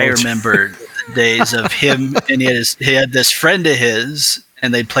Dad. I remember the days of him, and he had this friend of his,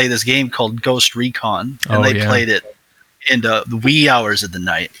 and they'd play this game called Ghost Recon, and they played it into the wee hours of the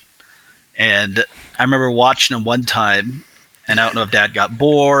night. And I remember watching him one time, and I don't know if Dad got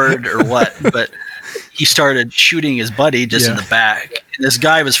bored or what, but he started shooting his buddy just in the back. And this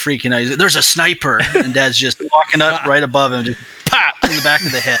guy was freaking out. He's like, "There's a sniper," and Dad's just walking up right above him, just pop in the back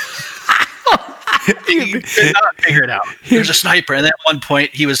of the head. He could not figure it out. There's a sniper, and then at one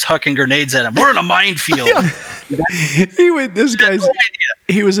point he was hucking grenades at him. We're in a minefield.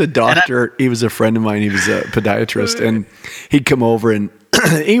 He was a doctor. He was a friend of mine. He was a podiatrist, and he'd come over, and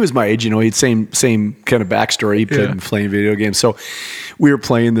he was my age. He'd same kind of backstory. He played playing video games, so we were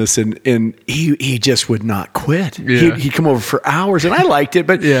playing this, and he just would not quit. He'd come over for hours, and I liked it,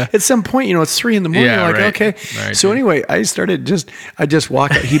 but at some point, it's 3 a.m. You're like, okay. Right, so anyway, I just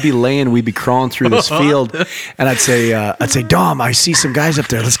walk out. He'd be laying, we'd be crawling through this field, and I'd say, Dom, I see some guys up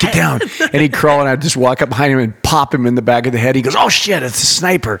there. Let's get down. And he'd crawl, and I'd just walk up behind him and pop him in the back of the head. He goes, "Oh shit, it's a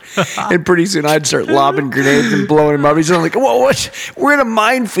sniper!" And pretty soon I'd start lobbing grenades and blowing him up. He's like, "Whoa, what? We're in a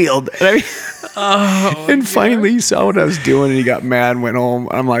minefield." And finally he saw what I was doing, and he got mad and went home.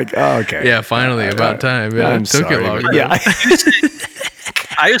 I'm like, "Oh, okay." Yeah, finally, about time. Yeah, I'm took sorry, it longer. Yeah.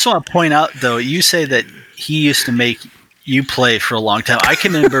 I just want to point out, though, you say that he used to make you play for a long time. I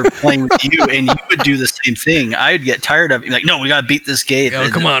can remember playing with you, and you would do the same thing. I would get tired of it. Like, no, we got to beat this game. Oh,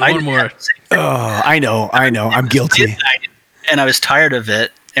 come on, one more. Oh, I know. I'm guilty. And I was tired of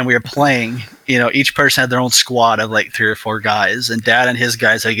it, and we were playing. Each person had their own squad of like 3 or 4 guys, and Dad and his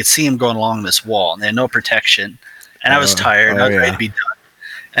guys, I could see him going along this wall, and they had no protection. And I was tired. I was ready to be done.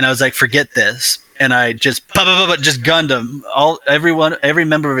 And I was like, forget this. And I just just gunned him. Every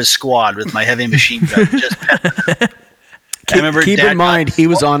member of his squad with my heavy machine gun. Keep in mind, he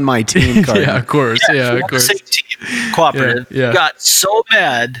was on my team card. Yeah, of course. Yeah, of course. Same team, cooperative. Yeah. Got so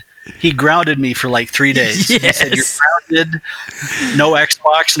mad, he grounded me for like 3 days. Yes. He said, "You're grounded. No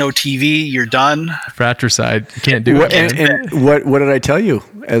Xbox, no TV. You're done." Fratricide. You can't do it. And what did I tell you?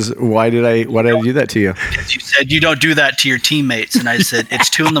 Why did I do that to you? You said you don't do that to your teammates, and I said, "It's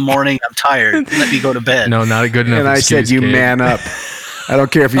 2 a.m. I'm tired. Let me go to bed." No, not a good enough. And I said, "You Kate. Man up." I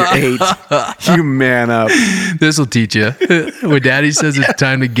don't care if you're 8. You man up. This will teach you. When Daddy says it's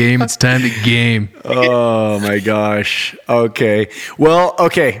time to game, it's time to game. Oh my gosh. Okay. Well,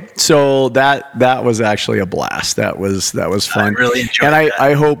 okay. So that was actually a blast. That was fun. I really enjoyed and that.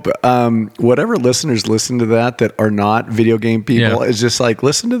 I hope whatever listeners listen to that are not video game people is just like,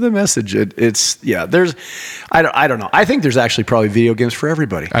 listen to the message. There's I don't know. I think there's actually probably video games for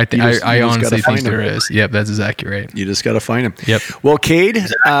everybody. I honestly think there is. Yep, that's exactly right. You just got to find them. Yep. Well, Cade,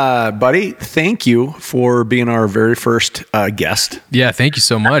 buddy, thank you for being our very first guest. Yeah, thank you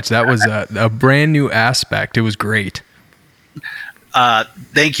so much. That was a brand new aspect. It was great.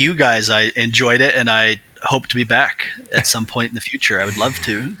 Thank you, guys. I enjoyed it, and I hope to be back at some point in the future. I would love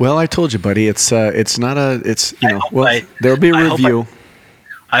to. Well, I told you, buddy. There'll be a review.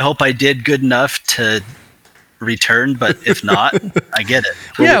 I hope I did good enough to return, but if not, I get it.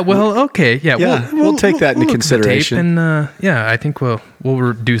 Okay. Yeah, we'll take that into consideration. And I think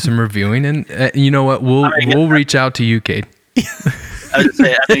we'll do some reviewing, and you know what? We'll reach out to you, Cade. I was gonna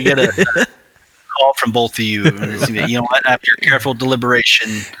say, I think get a call from both of you. You know what? After careful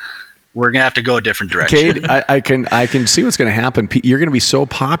deliberation, we're gonna have to go a different direction. Cade, I can see what's gonna happen. You're gonna be so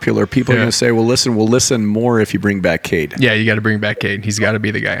popular. People are gonna say, "Well, we'll listen more if you bring back Cade." Yeah, you got to bring back Cade. He's got to be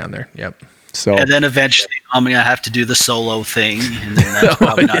the guy on there. Yep. So And then eventually I'm going to have to do the solo thing. And then that's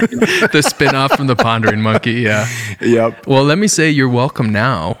probably not going to The spin-off from the Pondering Monkey. Yeah. yep. Well, let me say you're welcome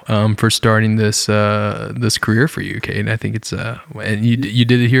now for starting this this career for you, Cade. I think it's and you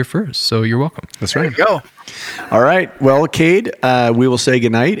did it here first, so you're welcome. That's right. go. All right. Well, Cade, we will say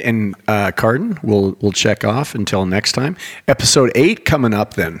goodnight, and Carden, we'll check off until next time. Episode 8 coming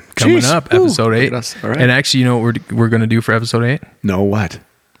up then. Coming Jeez. up, Woo. episode 8. Look at us. All right. And actually, you know what we're going to do for episode 8? No, what?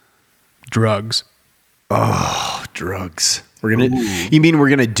 Drugs. Oh, drugs. We're gonna. You mean we're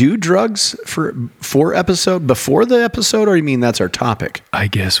gonna do drugs for episode before the episode, or you mean that's our topic? I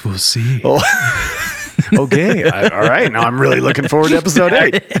guess we'll see. Oh, okay. All right. Now I'm really looking forward to episode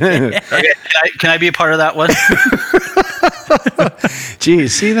 8. Okay, can I be a part of that one?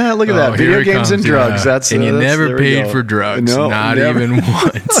 Geez, see that? Look at that. Here Video it games and comes, drugs. yeah. That's and you there never we paid go. for drugs. No, not never. even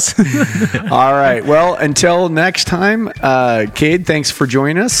once. All right. Well, until next time, Cade, thanks for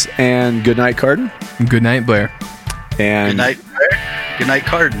joining us, and good night, Carden. Good night, Blair. And Good night. Good night,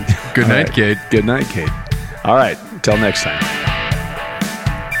 Carden. Good All night, right. Cade. Good night, Cade. All right. Until next time.